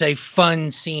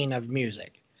fun scene of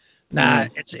music.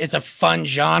 It's a fun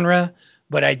genre,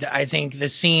 but I think the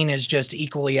scene is just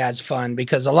equally as fun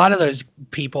because a lot of those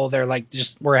people, they're like,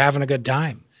 we're having a good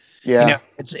time. Yeah.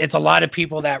 It's a lot of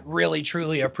people that really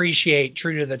truly appreciate,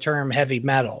 true to the term, heavy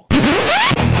metal.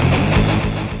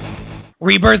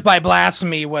 Rebirth by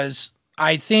Blasphemy was,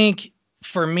 I think,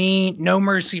 for me, No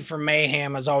Mercy for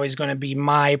Mayhem is always going to be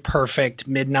my perfect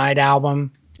Midnight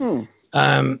album.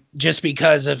 Just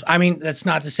because of, that's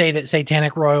not to say that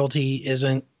Satanic Royalty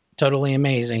isn't totally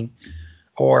amazing,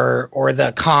 or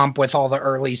the comp with all the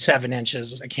early 7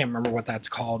 inches. I can't remember what that's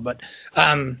called, but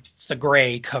it's the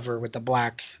gray cover with the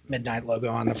black Midnight logo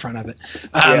on the front of it.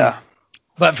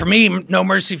 But for me, No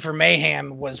Mercy for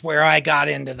Mayhem was where I got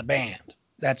into the band.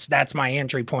 That's my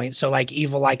entry point. So like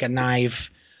Evil Like a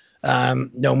Knife,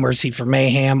 No Mercy for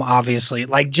Mayhem, obviously.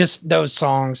 Like just those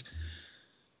songs,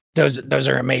 those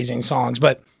are amazing songs.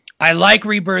 But I like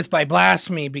Rebirth by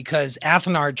Blasphemy because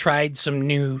Athanar tried some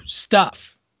new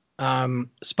stuff.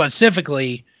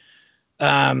 Specifically,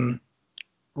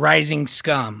 Rising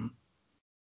Scum,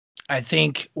 I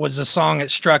think, was a song that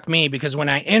struck me because when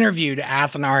I interviewed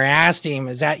Athanar, I asked him,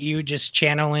 "Is that you just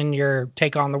channeling your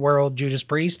Take on the World Judas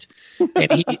Priest?"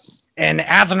 And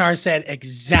Athanar said,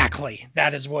 "Exactly,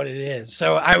 that is what it is."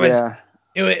 So I was,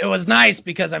 it was nice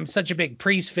because I'm such a big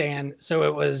Priest fan. So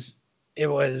it was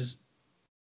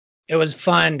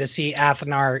fun to see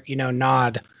Athanar,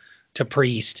 nod to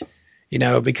Priest,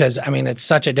 because I mean it's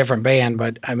such a different band,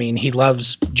 but I mean he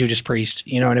loves Judas Priest,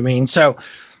 you know what I mean? So,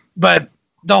 but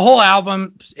the whole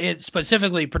album, it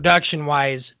specifically production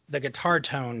wise, the guitar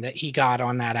tone that he got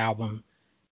on that album,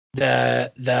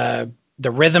 the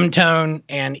rhythm tone,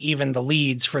 and even the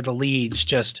leads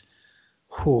just,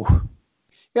 whew.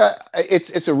 Yeah,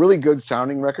 it's a really good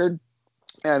sounding record,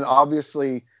 and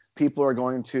obviously people are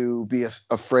going to be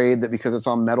afraid that because it's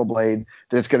on Metal Blade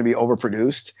that it's going to be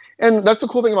overproduced. And that's the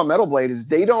cool thing about Metal Blade is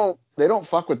they don't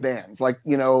fuck with bands like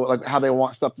like how they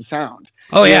want stuff to sound.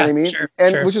 Oh, you yeah, know what I mean? Sure,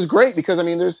 and sure. Which is great because I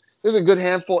mean there's a good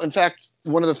handful. In fact,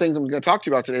 one of the things I'm going to talk to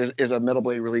you about today is a Metal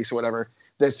Blade release or whatever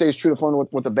that stays true to form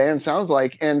what the band sounds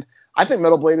like. And I think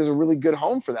Metal Blade is a really good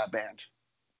home for that band.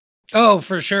 Oh,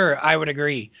 for sure, I would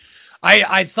agree.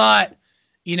 I thought,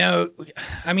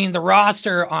 I mean, the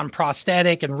roster on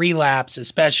Prosthetic and Relapse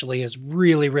especially is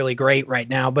really, really great right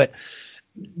now. But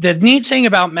the neat thing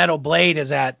about Metal Blade is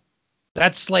that's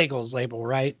Slagle's label,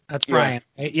 right? That's Brian.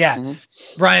 Right? Yeah.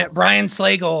 Mm-hmm. Brian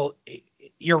Slagle,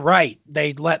 you're right.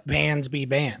 They let bands be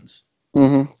bands.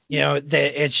 Mm-hmm.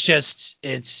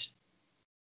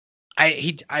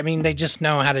 I mean, they just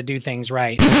know how to do things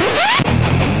right.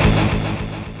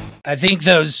 I think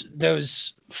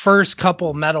those first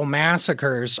couple Metal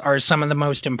Massacres are some of the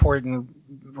most important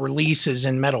releases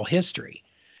in metal history.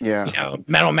 Yeah.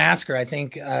 Metal Massacre, I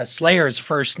think Slayer's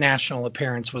first national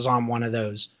appearance was on one of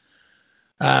those.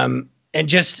 And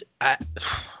just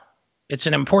it's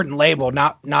an important label,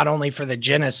 not only for the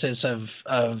genesis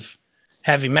of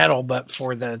heavy metal, but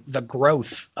for the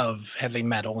growth of heavy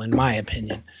metal, in my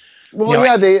opinion.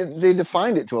 Well, they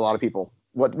defined it to a lot of people.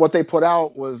 What they put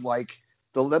out was like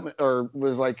the limit, or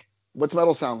was like, what's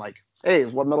metal sound like? Hey,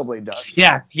 is what Metal Blade does.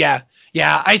 Yeah.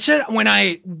 I should, when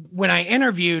I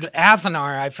interviewed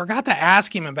Athanar, I forgot to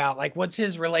ask him about like what's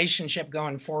his relationship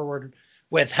going forward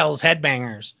with Hell's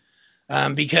Headbangers,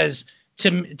 because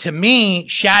to me,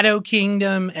 Shadow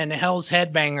Kingdom and Hell's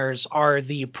Headbangers are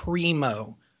the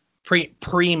primo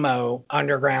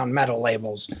underground metal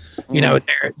labels.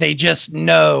 They just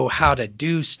know how to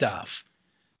do stuff.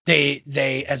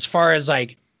 They as far as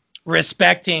like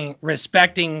respecting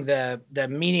the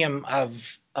medium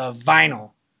of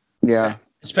vinyl. Yeah.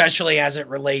 Especially as it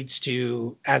relates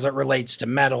to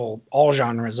metal, all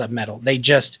genres of metal. They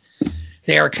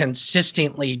are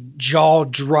consistently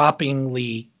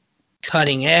jaw-droppingly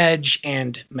cutting edge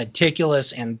and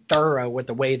meticulous and thorough with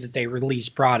the way that they release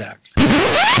product.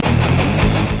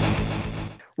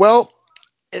 Well,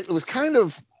 it was kind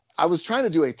of, I was trying to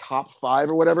do a top 5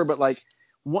 or whatever, but like,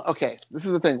 okay, this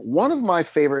is the thing. One of my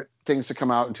favorite things to come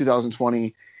out in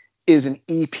 2020 is an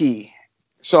EP.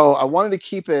 So I wanted to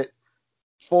keep it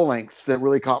full length. That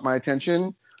really caught my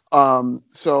attention.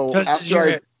 This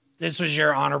was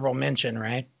your honorable mention,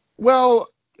 right? Well,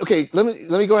 okay, let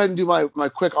me go ahead and do my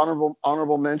quick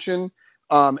honorable mention,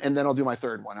 and then I'll do my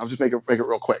third one. I'll just make it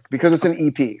real quick because it's an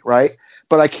EP, right?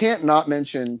 But I can't not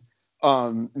mention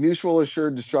Mutual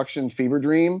Assured Destruction Fever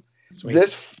Dream. Sweet.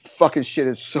 This fucking shit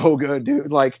is so good,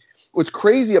 dude. Like, what's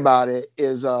crazy about it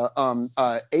is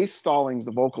Ace Stallings,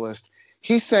 the vocalist,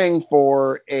 he sang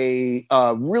for a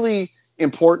really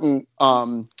important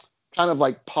kind of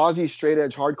like posy straight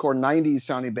edge hardcore 90s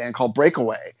sounding band called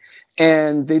Breakaway.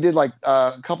 And they did like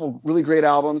a couple really great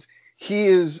albums. He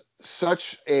is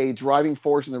such a driving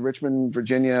force in the Richmond,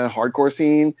 Virginia hardcore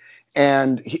scene.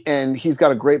 And he's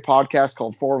got a great podcast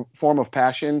called Form of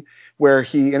Passion, where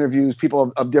he interviews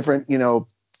people of different,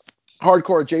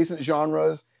 hardcore adjacent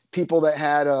genres, people that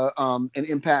had an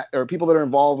impact, or people that are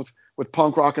involved with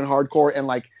punk rock and hardcore and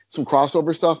like some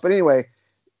crossover stuff. But anyway,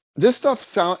 this stuff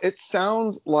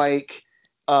sounds like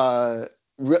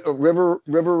River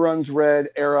Runs Red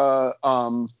era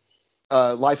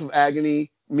Life of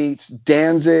Agony meets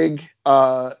Danzig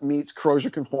meets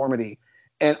Corrosion Conformity.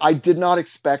 And I did not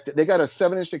expect it. They got a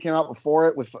 7-inch that came out before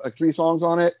it with 3 songs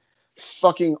on it.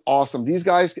 Fucking awesome. These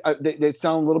guys, they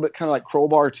sound a little bit kind of like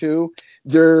Crowbar too.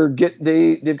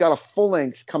 They've got a full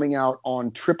length coming out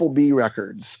on Triple B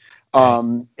Records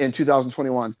in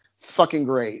 2021. fucking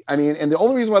great. I mean, and the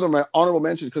only reason why they're my honorable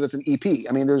mention is because it's an EP.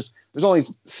 I mean, there's only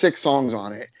 6 songs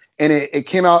on it, and it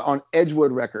came out on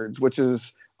Edgewood Records, which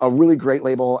is a really great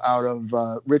label out of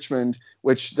Richmond,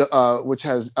 which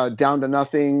has Down to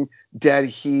Nothing, Dead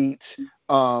Heat,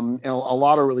 and a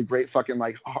lot of really great fucking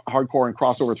like hardcore and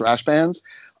crossover thrash bands.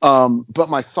 But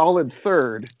my solid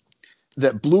third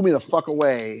that blew me the fuck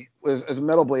away was a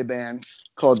Metal Blade band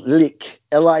called Lik,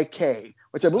 L-I-K,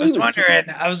 which I believe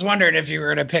I was wondering if you were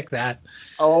gonna pick that.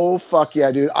 Oh fuck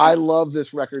yeah, dude! I love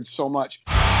this record so much.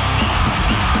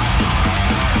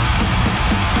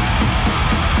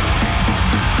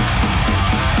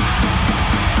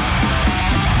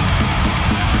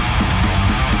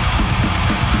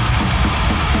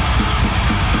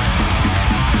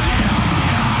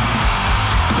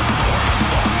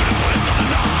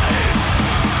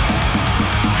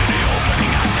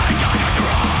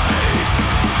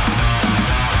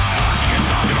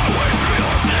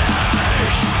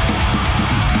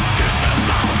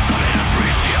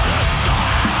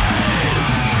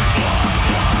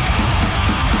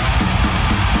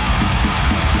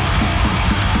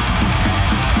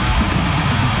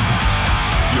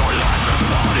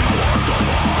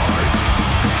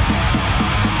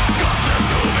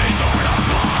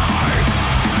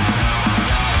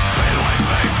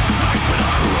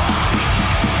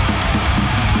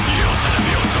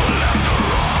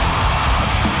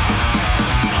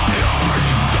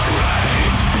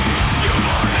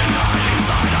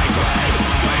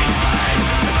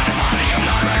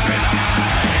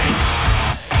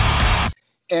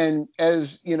 And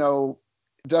as you know,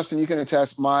 Dustin, you can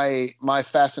attest my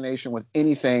fascination with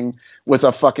anything with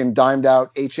a fucking dimed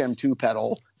out HM2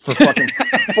 pedal for fucking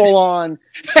full on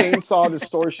chainsaw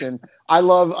distortion. I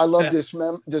love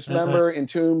Dismember,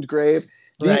 Entombed, Grave.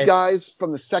 These guys,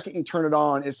 from the second you turn it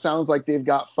on, it sounds like they've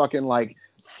got fucking like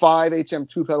 5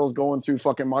 HM2 pedals going through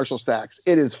fucking Marshall stacks.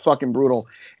 It is fucking brutal.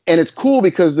 And it's cool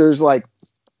because there's like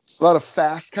a lot of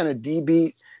fast kind of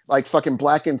D-beat, like fucking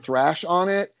blackened thrash on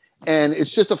it. And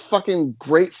it's just a fucking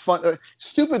great fun,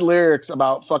 stupid lyrics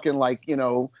about fucking like, you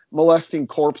know, molesting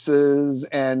corpses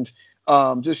and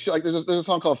just like there's a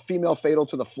song called Female Fatal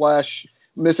to the Flesh,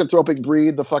 Misanthropic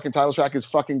Breed. The fucking title track is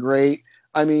fucking great.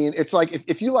 I mean, it's like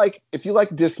if you like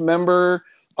Dismember,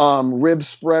 Rib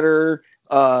Spreader,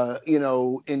 you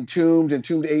know, Entombed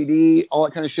AD, all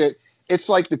that kind of shit. It's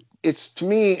like to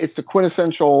me, it's the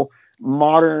quintessential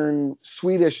modern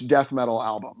Swedish death metal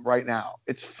album right now.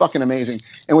 It's fucking amazing.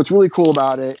 And what's really cool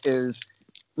about it is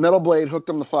Metal Blade hooked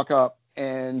them the fuck up,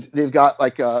 and they've got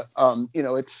like a you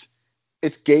know, it's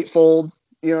gatefold,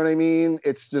 you know what I mean?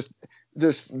 It's just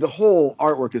the whole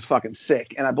artwork is fucking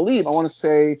sick. And I want to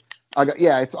say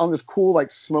it's on this cool like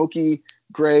smoky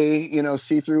gray, you know,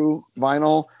 see-through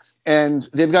vinyl. And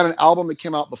they've got an album that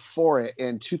came out before it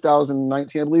in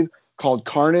 2019, I believe, called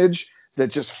Carnage, that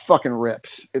just fucking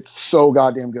rips. It's so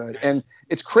goddamn good. And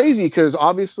it's crazy because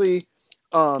obviously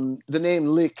the name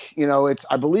Lik, you know,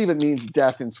 I believe it means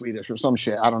death in Swedish or some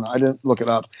shit. I don't know. I didn't look it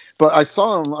up. But I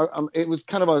saw them. It was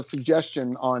kind of a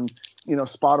suggestion on, you know,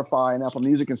 Spotify and Apple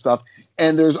Music and stuff.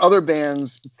 And there's other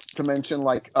bands to mention,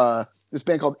 like this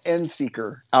band called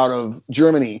Endseeker out of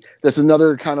Germany. That's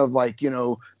another kind of like, you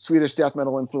know, Swedish death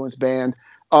metal influenced band.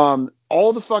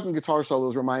 All the fucking guitar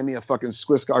solos remind me of fucking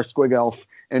Skwisgaar Squigelf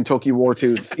and Toki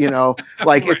Wartooth, you know,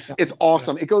 like it's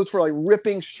awesome. It goes for like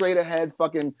ripping straight ahead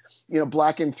fucking, you know,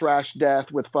 blackened thrash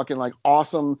death with fucking like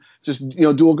awesome, just, you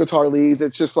know, dual guitar leads.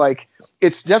 It's just like,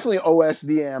 it's definitely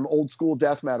OSDM, old school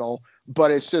death metal, but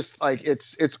it's just like,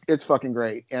 it's fucking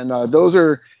great. And those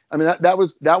are, I mean,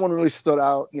 that one really stood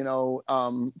out, you know,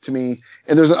 to me.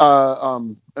 And there's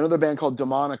another band called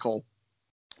Demonical.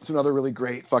 It's another really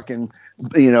great fucking,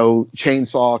 you know,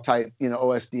 chainsaw type, you know,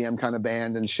 OSDM kind of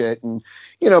band and shit. And,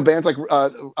 you know, bands like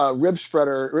Rib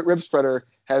Spreader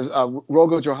has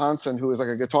Rogo Johansson, who is like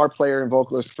a guitar player and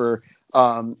vocalist for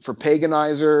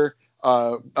Paganizer,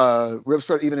 Rib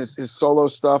Spreader, even his solo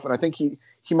stuff. And I think he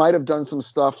might have done some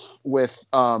stuff with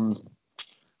Down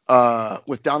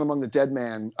Among the Dead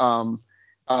Man,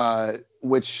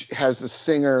 which has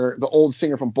the old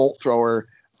singer from Bolt Thrower,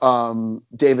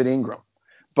 David Ingram.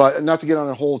 But not to get on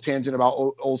a whole tangent about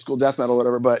old school death metal or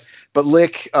whatever, but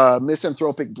Lik,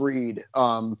 Misanthropic Breed,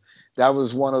 that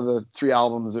was one of the 3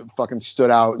 albums that fucking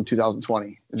stood out in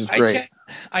 2020. It's just great.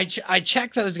 I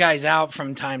check those guys out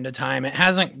from time to time. It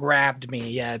hasn't grabbed me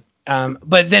yet.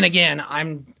 But then again,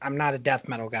 I'm not a death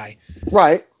metal guy.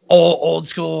 Right. Old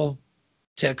school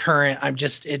to current,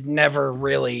 it never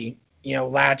really, you know,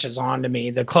 latches on to me.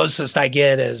 The closest I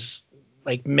get is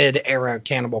like mid-era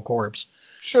Cannibal Corpse.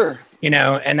 Sure. You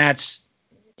know, and that's,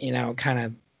 you know, kind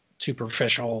of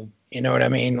superficial, You know what I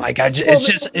mean? Like it's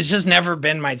just never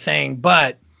been my thing.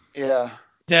 But yeah,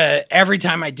 every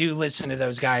time I do listen to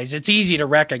those guys, it's easy to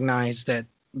recognize that.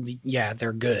 Yeah,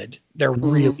 they're good. They're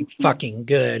really fucking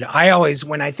good. I always,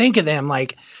 when I think of them,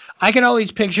 like I could always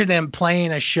picture them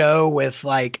playing a show with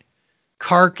like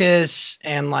Carcass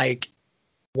and like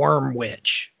Worm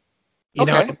Witch. You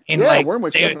know what I mean? Yeah, like Worm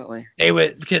Witch, definitely. They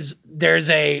would, because there's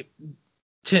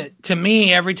to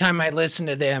me, every time I listen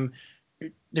to them,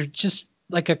 they're just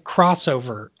like a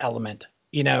crossover element,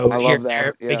 you know. I love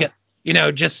that. Yeah. Because, you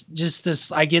know, just this,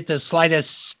 I get the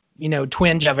slightest, you know,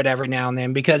 twinge of it every now and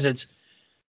then because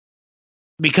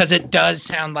it does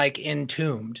sound like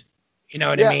Entombed, you know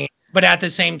what I mean? But at the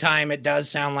same time, it does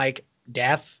sound like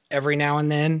Death every now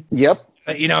and then. Yep.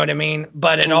 But you know what I mean?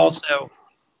 But it also,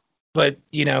 but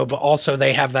also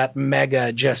they have that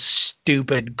mega, just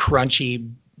stupid, crunchy,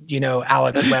 you know,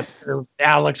 Alex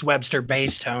Webster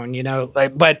bass tone, you know,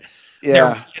 like, but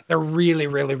they're really,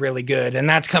 really, really good. And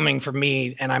that's coming from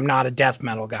me. And I'm not a death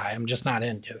metal guy. I'm just not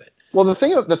into it. Well, the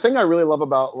thing I really love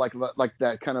about like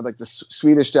that kind of like the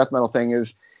Swedish death metal thing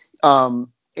is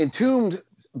Entombed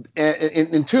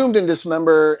and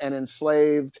Dismember and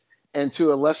Enslaved, and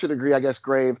to a lesser degree, I guess,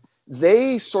 Grave.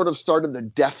 They sort of started the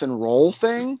death and roll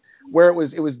thing, where it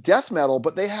was death metal,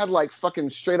 but they had like fucking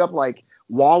straight up like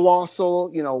wah wah solo,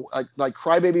 you know, like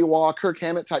Crybaby Wah, Kirk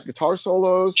Hammett type guitar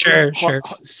solos, sure,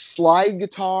 slide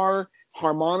guitar,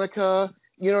 harmonica.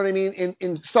 You know what I mean?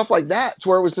 In stuff like that, to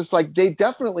where it was just like they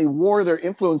definitely wore their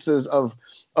influences of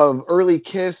early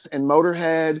Kiss and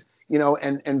Motorhead, you know,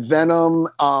 and Venom,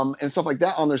 and stuff like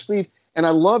that on their sleeve. And I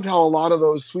loved how a lot of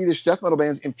those Swedish death metal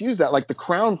bands infused that, like The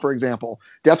Crown, for example,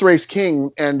 Death Race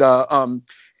King, and the one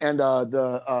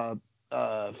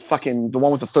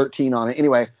with the 13 on it.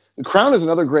 Anyway, The Crown is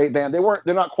another great band.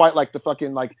 They're not quite like the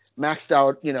fucking like maxed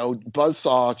out, you know,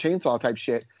 buzzsaw chainsaw type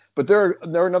shit. But they're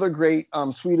another great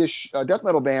Swedish death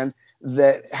metal band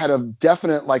that had a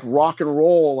definite like rock and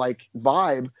roll like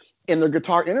vibe in their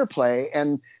guitar interplay,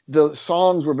 and the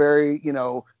songs were very, you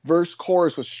know, verse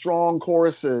chorus with strong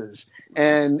choruses,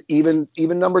 and even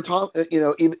number time, you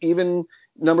know, even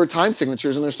number time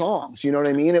signatures in their songs. You know what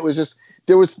I mean? It was just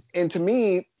and to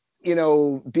me, you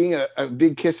know, being a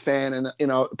big Kiss fan and, you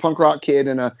know, a punk rock kid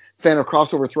and a fan of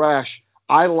crossover thrash,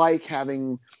 I like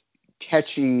having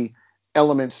catchy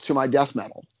elements to my death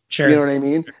metal. Sure. You know what I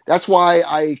mean? That's why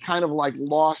I kind of like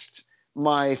lost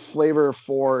my flavor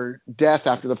for death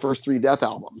after the first 3 Death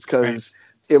albums, because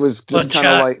it was just kind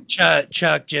of like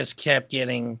Chuck just kept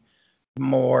getting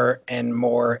more and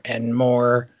more and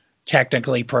more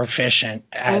technically proficient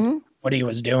at what he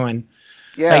was doing.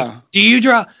 Yeah. Like, do you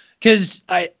draw? Because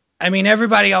I mean,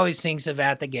 everybody always thinks of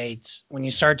At the Gates. When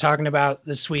you start talking about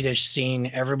the Swedish scene,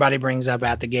 everybody brings up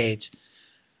At the Gates.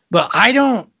 But I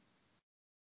don't.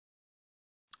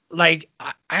 Like,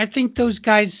 I think those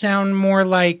guys sound more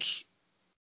like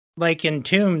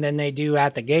Entombed than they do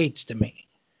At the Gates to me.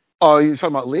 Oh, you're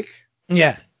talking about Leak?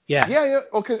 Yeah.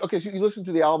 Okay. So you listen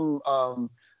to the album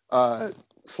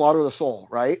Slaughter of the Soul,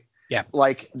 right? Yeah.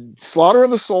 Like Slaughter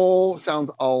of the Soul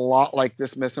sounds a lot like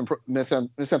this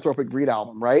Misanthropic Greed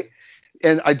album, right?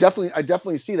 And I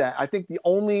definitely see that. I think the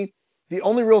only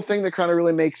real thing that kind of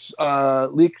really makes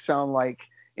Leak sound like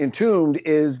Entombed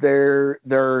is their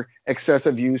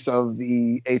excessive use of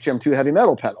the HM2 heavy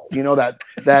metal pedal. You know, that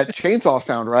chainsaw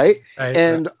sound, right?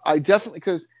 And I definitely,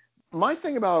 because my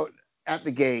thing about At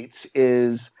the Gates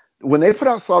is when they put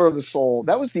out Slaughter of the Soul,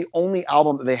 that was the only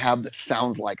album that they have that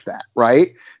sounds like that, right?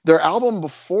 Their album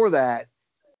before that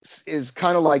is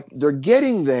kind of like they're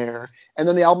getting there, and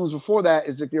then the albums before that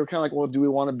is like they were kind of like, well, do we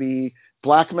want to be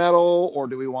black metal or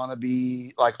do we want to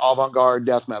be like avant-garde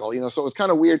death metal? You know, so it was kind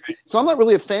of weird. So I'm not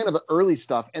really a fan of the early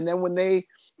stuff. And then when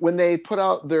they put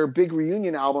out their big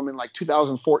reunion album in like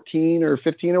 2014 or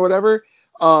 15 or whatever,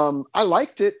 I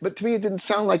liked it, but to me it didn't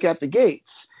sound like At the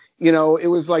Gates. You know, it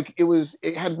was like it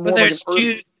had more.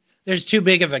 But there's too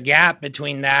big of a gap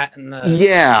between that and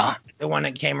the one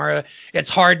that came earlier.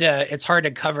 It's hard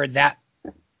to cover that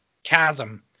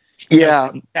chasm. Yeah,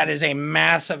 you know, that is a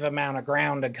massive amount of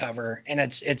ground to cover, and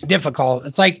it's difficult.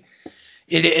 It's like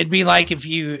it'd be like if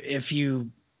you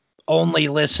only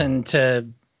listen to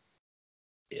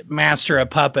Master of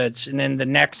Puppets, and then the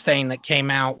next thing that came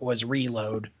out was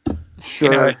Reload.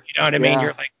 Sure. You know what I mean?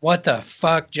 You're like, what the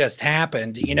fuck just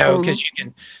happened? You know, because you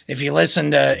can, if you listen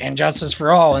to Injustice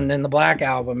for All and then the Black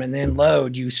Album and then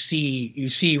Load, you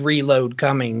see Reload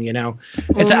coming. You know,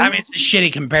 it's I mean it's a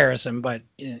shitty comparison, but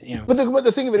you know. But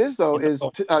the thing of it is though is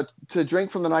to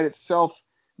Drink from the Night itself,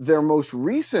 their most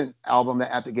recent album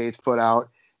that At the Gates put out,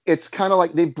 it's kind of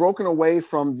like they've broken away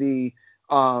from the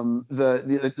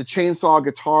chainsaw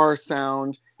guitar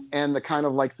sound and the kind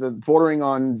of like the bordering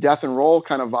on death and roll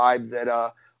kind of vibe that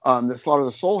Slaughter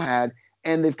the Soul had,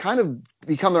 and they've kind of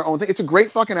become their own thing. It's a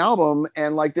great fucking album,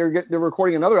 and like they're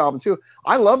recording another album too.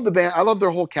 I love the band. I love their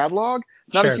whole catalog.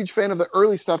 Not a huge fan of the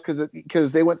early stuff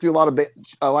because they went through a lot of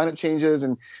lineup changes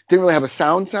and didn't really have a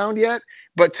sound yet.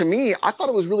 But to me, I thought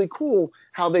it was really cool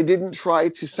how they didn't try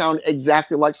to sound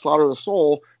exactly like Slaughter the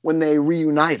Soul when they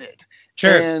reunited.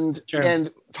 And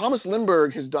Thomas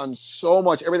Lindbergh has done so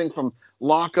much, everything from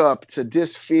Lock Up to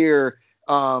Dysphere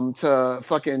to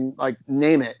fucking like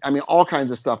name it. I mean, all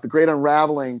kinds of stuff. The Great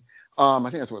Unraveling. I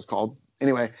think that's what it's called.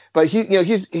 Anyway, but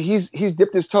he's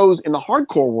dipped his toes in the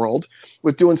hardcore world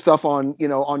with doing stuff on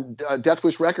Death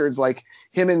Wish Records, like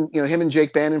him and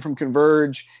Jake Bannon from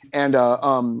Converge and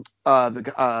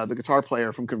the guitar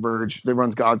player from Converge that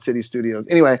runs God City Studios.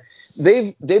 Anyway,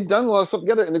 they've done a lot of stuff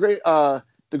together. And the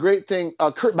great thing,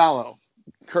 Kurt Ballow.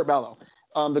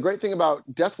 The great thing about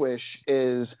Death Wish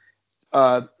is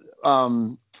there's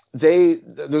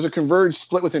a Converge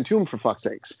split with Entomb, for fuck's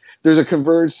sakes. There's a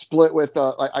Converge split with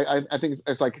I think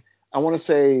it's like, I want to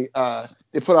say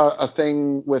they put out a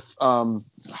thing with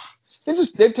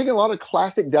they've taken a lot of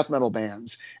classic death metal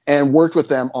bands and worked with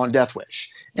them on Death Wish.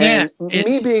 And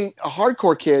me being a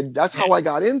hardcore kid, that's how I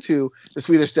got into the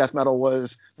Swedish death metal,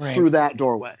 was through that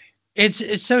doorway.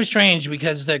 It's so strange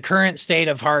because the current state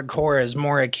of hardcore is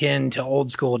more akin to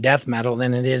old school death metal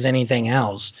than it is anything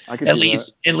else. At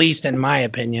least in my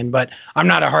opinion, but I'm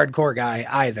not a hardcore guy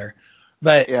either.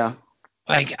 But yeah,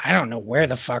 like I don't know where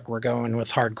the fuck we're going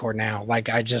with hardcore now. Like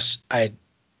All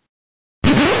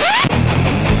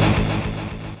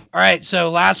right,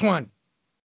 so last one.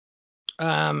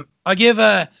 I'll give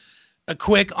a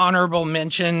quick honorable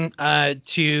mention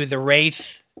to the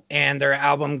Wraith and their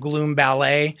album Gloom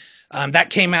Ballet. That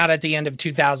came out at the end of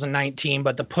 2019,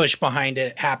 but the push behind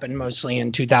it happened mostly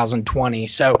in 2020.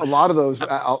 So a lot of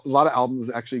albums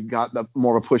actually got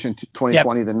more of a push in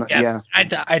 2020 than.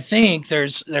 I think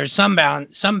there's some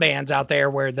bands out there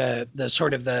where the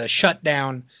sort of the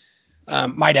shutdown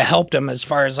might have helped them as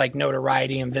far as like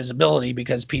notoriety and visibility,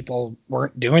 because people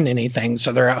weren't doing anything,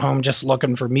 so they're at home just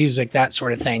looking for music, that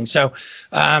sort of thing. So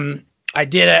I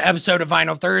did an episode of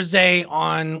Vinyl Thursday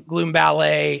on Gloom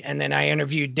Ballet, and then I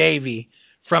interviewed Davey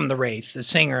from the Wraith, the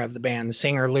singer of the band, the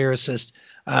singer lyricist.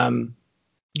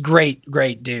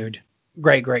 Great dude.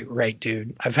 Great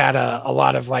dude. I've had a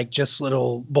lot of like just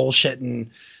little bullshit and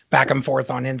back and forth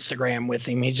on Instagram with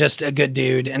him. He's just a good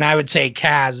dude. And I would say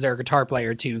Kaz, their guitar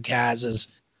player too. Kaz is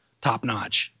top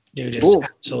notch. Dude is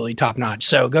absolutely top notch.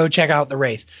 So go check out the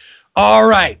Wraith. All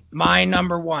right. My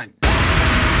number one.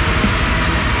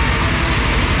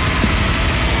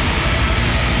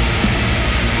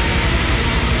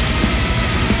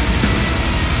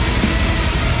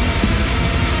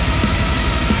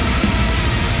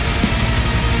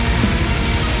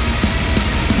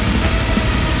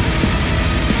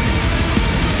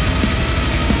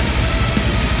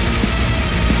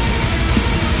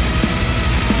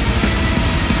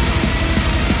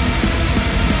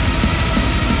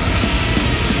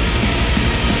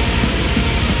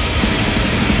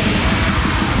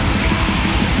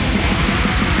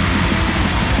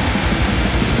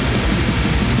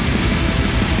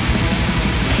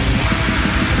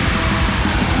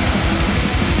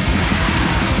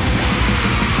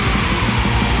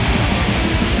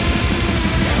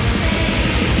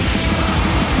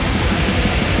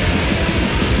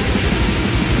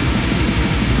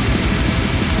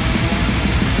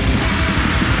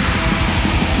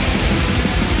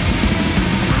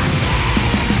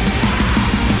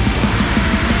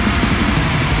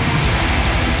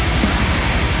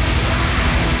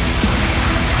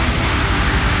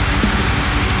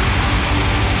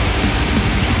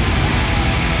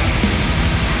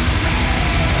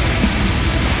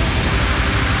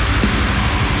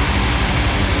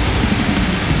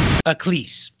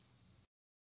 Eclise.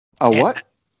 A what?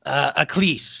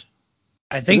 Eclise.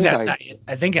 I think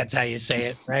that's how you say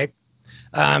it, right?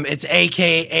 It's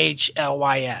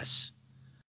AKHLYS,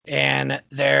 and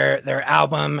their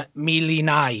album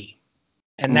Milinai,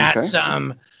 and that's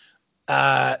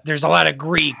there's a lot of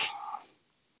Greek,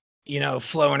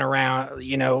 flowing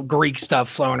around, Greek stuff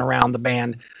flowing around the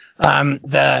band.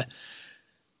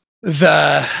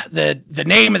 The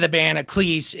name of the band,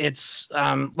 Eclise, it's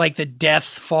like the death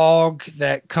fog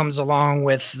that comes along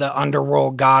with the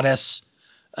underworld goddess,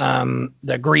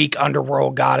 the Greek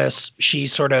underworld goddess. She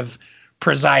sort of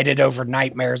presided over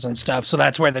nightmares and stuff. So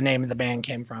that's where the name of the band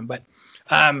came from. But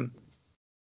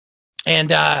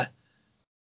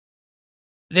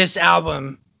this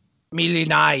album,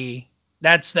 Milinai,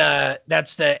 That's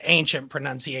the ancient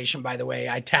pronunciation, by the way.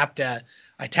 I tapped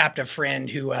a friend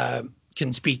who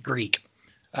can speak Greek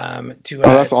to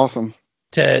that's awesome.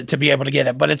 to be able to get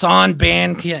it. But it's on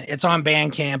Bandcamp. It's on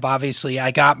Bandcamp. Obviously,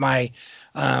 I got my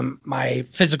my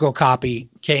physical copy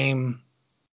came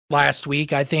last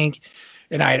week, I think,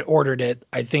 and I had ordered it,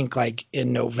 I think, like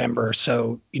in November.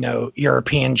 So, you know,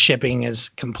 European shipping is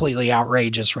completely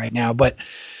outrageous right now. But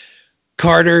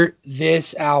Carter,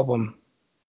 this album,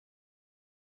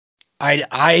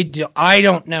 I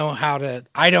don't know how to.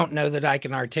 I don't know that I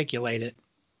can articulate it.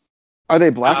 Are they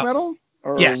black metal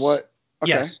or yes. what?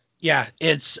 Okay. Yes. Yeah.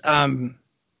 It's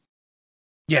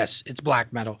yes, it's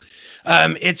black metal.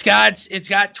 It's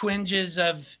got twinges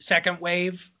of second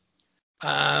wave,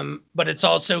 but it's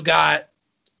also got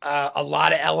a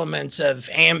lot of elements of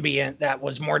ambient that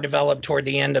was more developed toward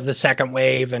the end of the second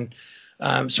wave and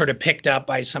sort of picked up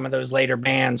by some of those later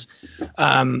bands.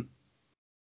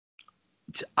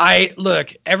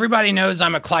 Everybody knows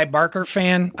I'm a Clive Barker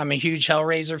fan. I'm a huge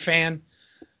Hellraiser fan.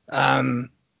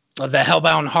 Of the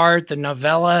Hellbound Heart, the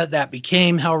novella that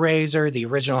became Hellraiser, the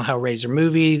original Hellraiser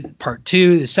movie, part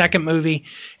 2, the second movie,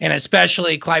 and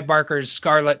especially Clive Barker's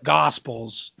Scarlet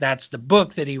Gospels. That's the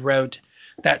book that he wrote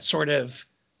that sort of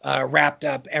wrapped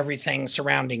up everything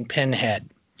surrounding Pinhead.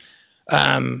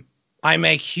 I'm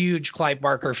a huge Clive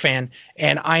Barker fan,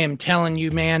 and I am telling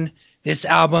you, man, this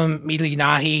album, Mili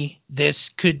Nahi, this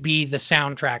could be the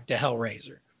soundtrack to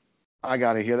Hellraiser. I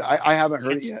gotta hear that. I haven't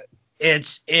heard it yet.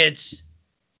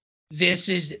 This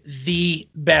is the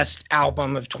best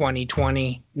album of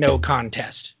 2020. No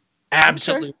contest.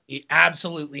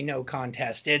 Absolutely no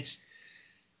contest. It's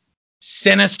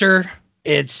sinister.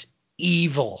 It's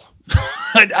evil.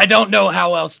 I don't know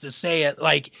how else to say it.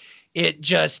 Like, it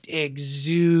just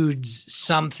exudes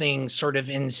something sort of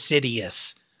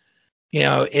insidious. You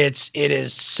know, it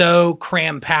is so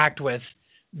cram-packed with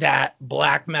that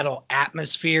black metal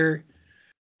atmosphere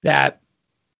that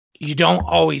you don't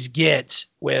always get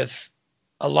with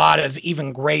a lot of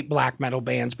even great black metal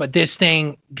bands. But this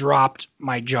thing dropped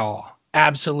my jaw.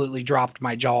 Absolutely dropped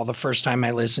my jaw the first time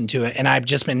I listened to it. And I've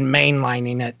just been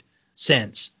mainlining it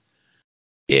since.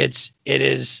 It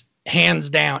is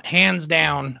hands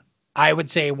down, I would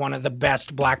say one of the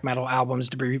best black metal albums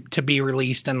to be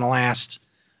released in the last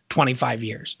 25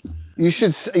 years.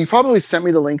 You probably sent me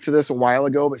the link to this a while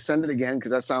ago, but send it again because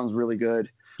that sounds really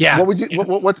good. Yeah. What would you? You're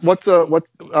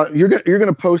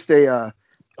gonna post a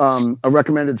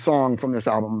recommended song from this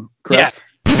album, correct?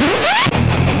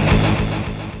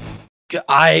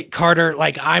 Carter,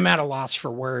 like, I'm at a loss for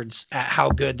words at how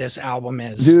good this album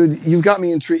is. Dude, you've got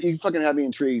me intrigued. You fucking have me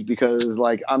intrigued because,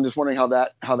 like, I'm just wondering how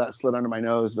that slid under my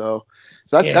nose, though.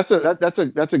 So that's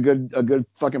a good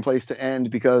fucking place to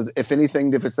end, because if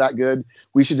anything, if it's that good,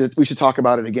 we should talk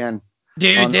about it again.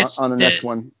 Dude, on the next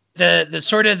one. The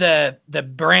sort of the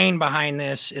brain behind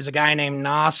this is a guy named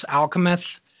Nas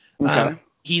Alchemist. Okay.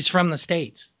 He's from the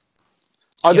States.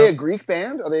 Are they a Greek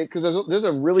band? Are they? Because there's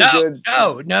a really good.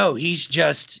 No. He's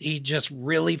just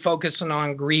really focusing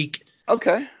on Greek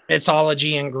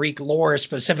mythology and Greek lore,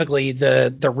 specifically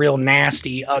the real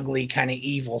nasty, ugly, kind of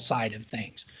evil side of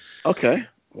things. Okay.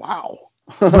 Wow.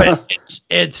 But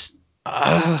it's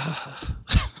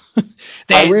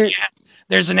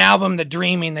there's an album, The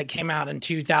Dreaming, that came out in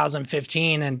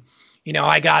 2015, and you know,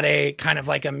 I got a kind of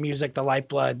like a Music the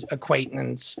Lifeblood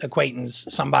acquaintance,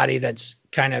 somebody that's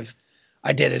kind of,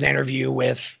 I did an interview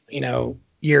with, you know,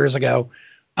 years ago.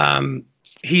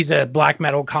 He's a black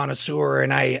metal connoisseur,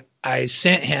 and I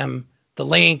sent him the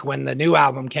link when the new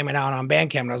album came out on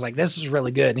Bandcamp, and I was like, this is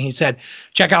really good. And he said,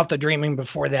 check out The Dreaming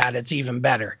before that. It's even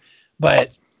better.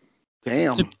 But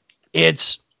damn,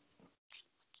 it's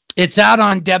out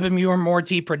on Debamure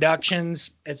Morty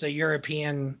Productions. It's a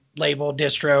European label,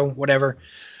 distro, whatever.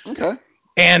 Okay.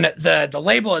 And the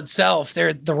label itself,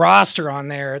 the roster on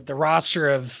there, the roster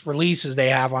of releases they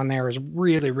have on there is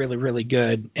really, really, really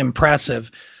good, impressive.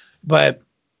 But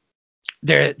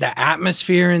the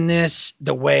atmosphere in this,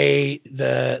 the way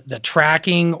the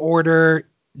tracking order,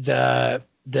 the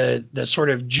sort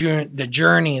of the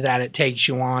journey that it takes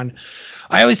you on.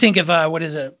 I always think of what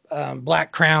is it,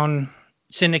 Black Crown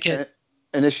Syndicate,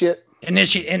 Initiate.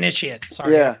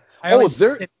 Sorry. Yeah.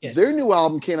 Their new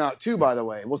album came out too, by the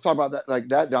way. We'll talk about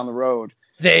that down the road.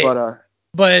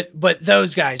 But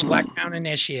those guys, Black Crown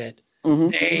Initiate,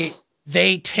 mm-hmm.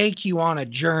 they take you on a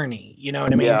journey. You know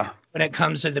what I mean? Yeah. When it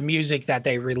comes to the music that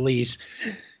they release,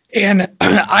 and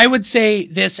I would say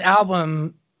this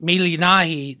album, Mili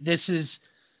Nahi,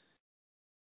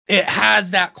 it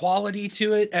has that quality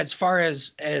to it as far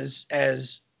as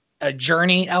a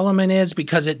journey element is,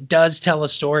 because it does tell a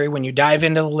story. When you dive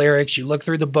into the lyrics, you look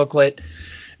through the booklet,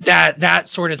 that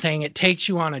sort of thing, it takes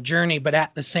you on a journey. But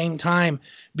at the same time,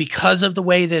 because of the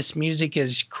way this music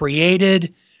is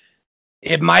created,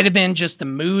 it might have been just the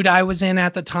mood I was in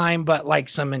at the time, but like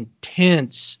some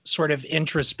intense sort of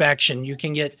introspection. You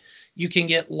can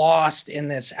get lost in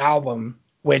this album,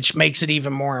 which makes it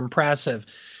even more impressive.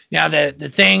 Now, the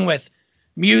thing with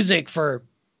music for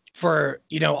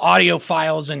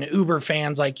audiophiles and Uber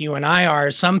fans like you and I are,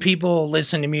 some people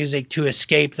listen to music to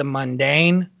escape the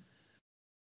mundane,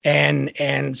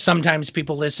 and sometimes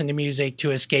people listen to music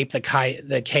to escape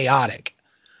the chaotic.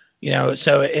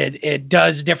 So it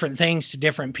does different things to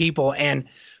different people. And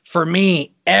for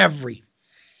me, every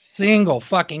single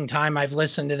fucking time I've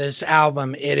listened to this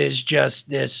album, it is just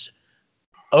this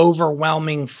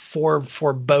overwhelming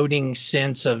foreboding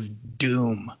sense of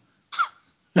doom.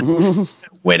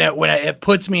 when it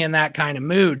puts me in that kind of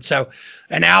mood. So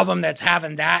an album that's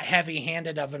having that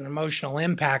heavy-handed of an emotional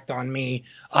impact on me,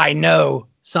 I know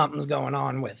something's going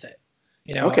on with it.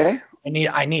 Okay.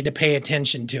 I need to pay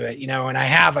attention to it, and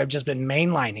I've just been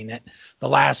mainlining it the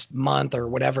last month or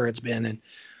whatever it's been. And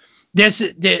this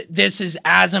is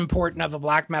as important of a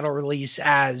black metal release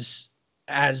as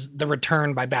The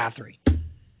Return by Bathory.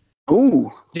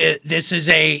 Ooh. This is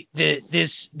a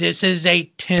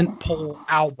tentpole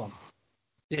album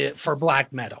for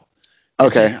black metal.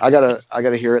 Okay, I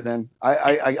gotta hear it then.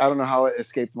 I don't know how it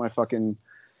escaped my fucking,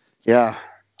 yeah.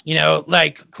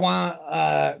 Like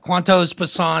Quantos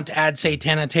Passant ad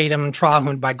Satanitatum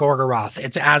Trahund by Gorgoroth.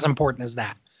 It's as important as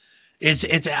that. It's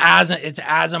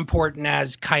as important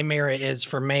as Chimera is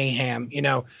for Mayhem.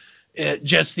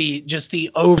 Just the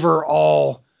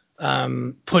overall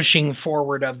pushing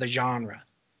forward of the genre.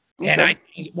 Okay. And I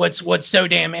think what's so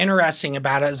damn interesting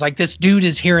about it is, like, this dude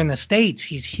is here in the States.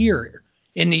 He's here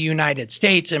in the United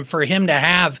States, and for him to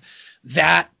have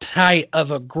that tight of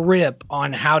a grip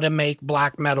on how to make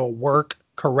black metal work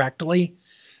correctly,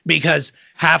 because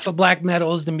half of black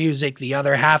metal is the music, the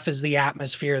other half is the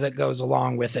atmosphere that goes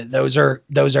along with it. Those are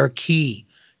key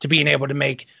to being able to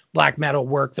make black metal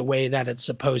work the way that it's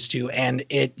supposed to. And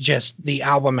the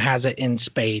album has it in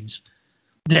spades.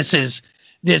 This is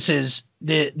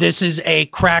a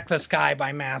Crack the Sky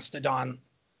by Mastodon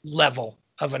level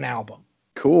of an album.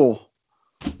 Cool.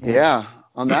 Yeah.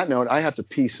 On that note, I have to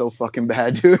pee so fucking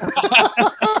bad, dude.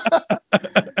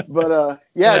 But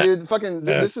dude, fucking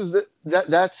this has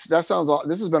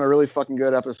been a really fucking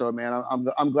good episode, man.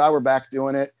 I'm glad we're back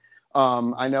doing it.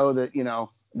 I know that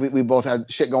we both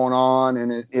had shit going on,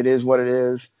 and it is what it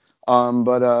is.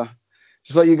 But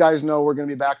just let you guys know, we're going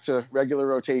to be back to regular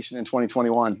rotation in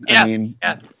 2021.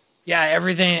 Yeah,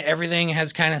 everything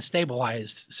has kind of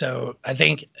stabilized. So I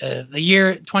think the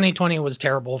year 2020 was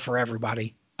terrible for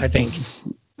everybody. I think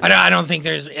I don't think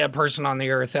there's a person on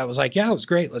the earth that was like, yeah, it was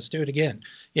great, let's do it again.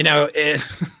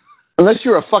 Unless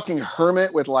you're a fucking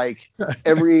hermit with like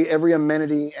every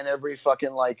amenity and every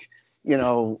fucking luxury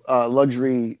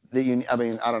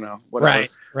that I don't know, whatever.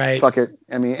 Right. Fuck it.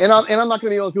 I mean, and I'm not going to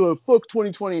be able to go, fuck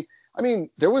 2020. I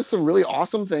mean, there was some really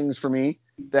awesome things for me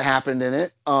that happened in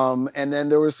it. And then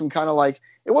there was some kind of like,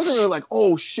 it wasn't really like,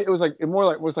 oh shit. It was more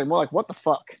like what the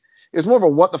fuck. It was more of a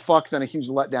what the fuck than a huge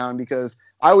letdown, because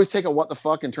I always take a what the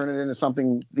fuck and turn it into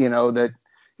something,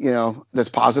 that's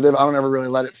positive. I don't ever really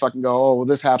let it fucking go, oh, well,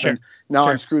 this happened. Sure. Now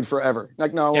I'm screwed forever.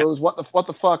 Like, no, It was what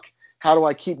the fuck. How do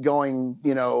I keep going,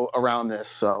 around this?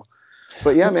 So,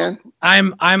 but yeah, man,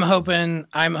 I'm hoping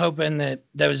that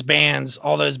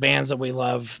all those bands that we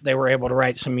love, they were able to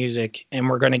write some music, and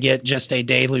we're going to get just a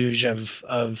deluge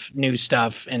of new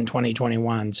stuff in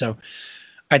 2021. So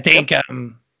I think,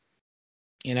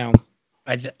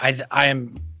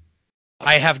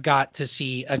 I have got to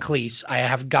see Ecclese. I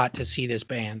have got to see this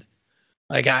band.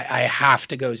 Like, I have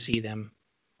to go see them.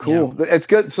 Cool. It's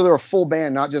good. So they're a full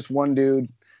band, not just one dude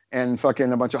and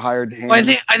fucking a bunch of hired hands. Well,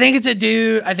 I think it's a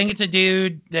dude. I think it's a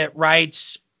dude that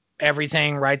writes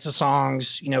everything, writes the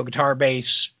songs, guitar,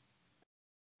 bass,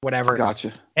 whatever.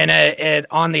 Gotcha. And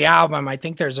on the album, I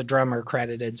think there's a drummer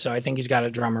credited, so I think he's got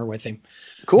a drummer with him.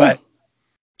 Cool. But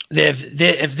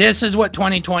if this is what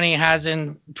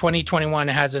 2021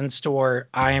 has in store,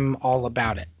 I'm all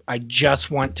about it. I just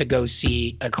want to go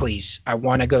see Ecclese. I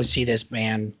want to go see this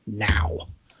band now.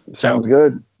 Sounds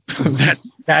good.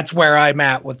 that's where I'm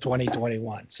at with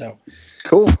 2021. So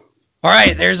cool. All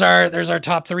right, there's our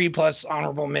top 3 plus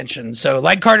honorable mentions. So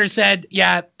like Carter said,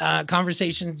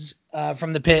 Conversations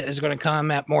from the Pit is going to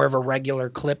come at more of a regular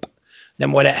clip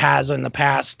than what it has in the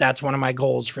past. That's one of my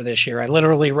goals for this year. I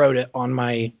literally wrote it on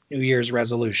my New Year's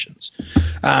resolutions.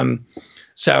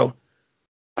 So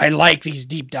I like these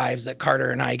deep dives that Carter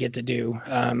and I get to do,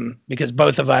 because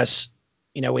both of us,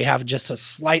 we have just a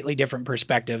slightly different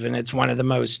perspective, and it's one of the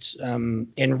most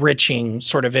enriching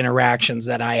sort of interactions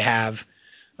that I have,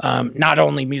 not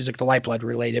only Music the Lifeblood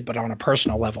related, but on a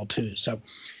personal level too. So,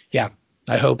 yeah,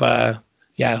 I hope,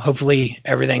 hopefully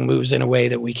everything moves in a way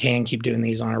that we can keep doing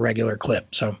these on a regular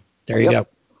clip. So there you go.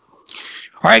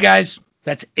 All right, guys,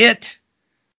 that's it.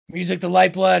 Music the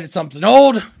Lifeblood. It's something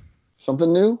old,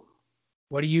 something new.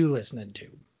 What are you listening to?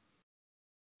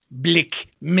 Blick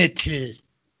Metal.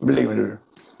 Blick Metal.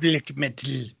 Blick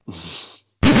Metal.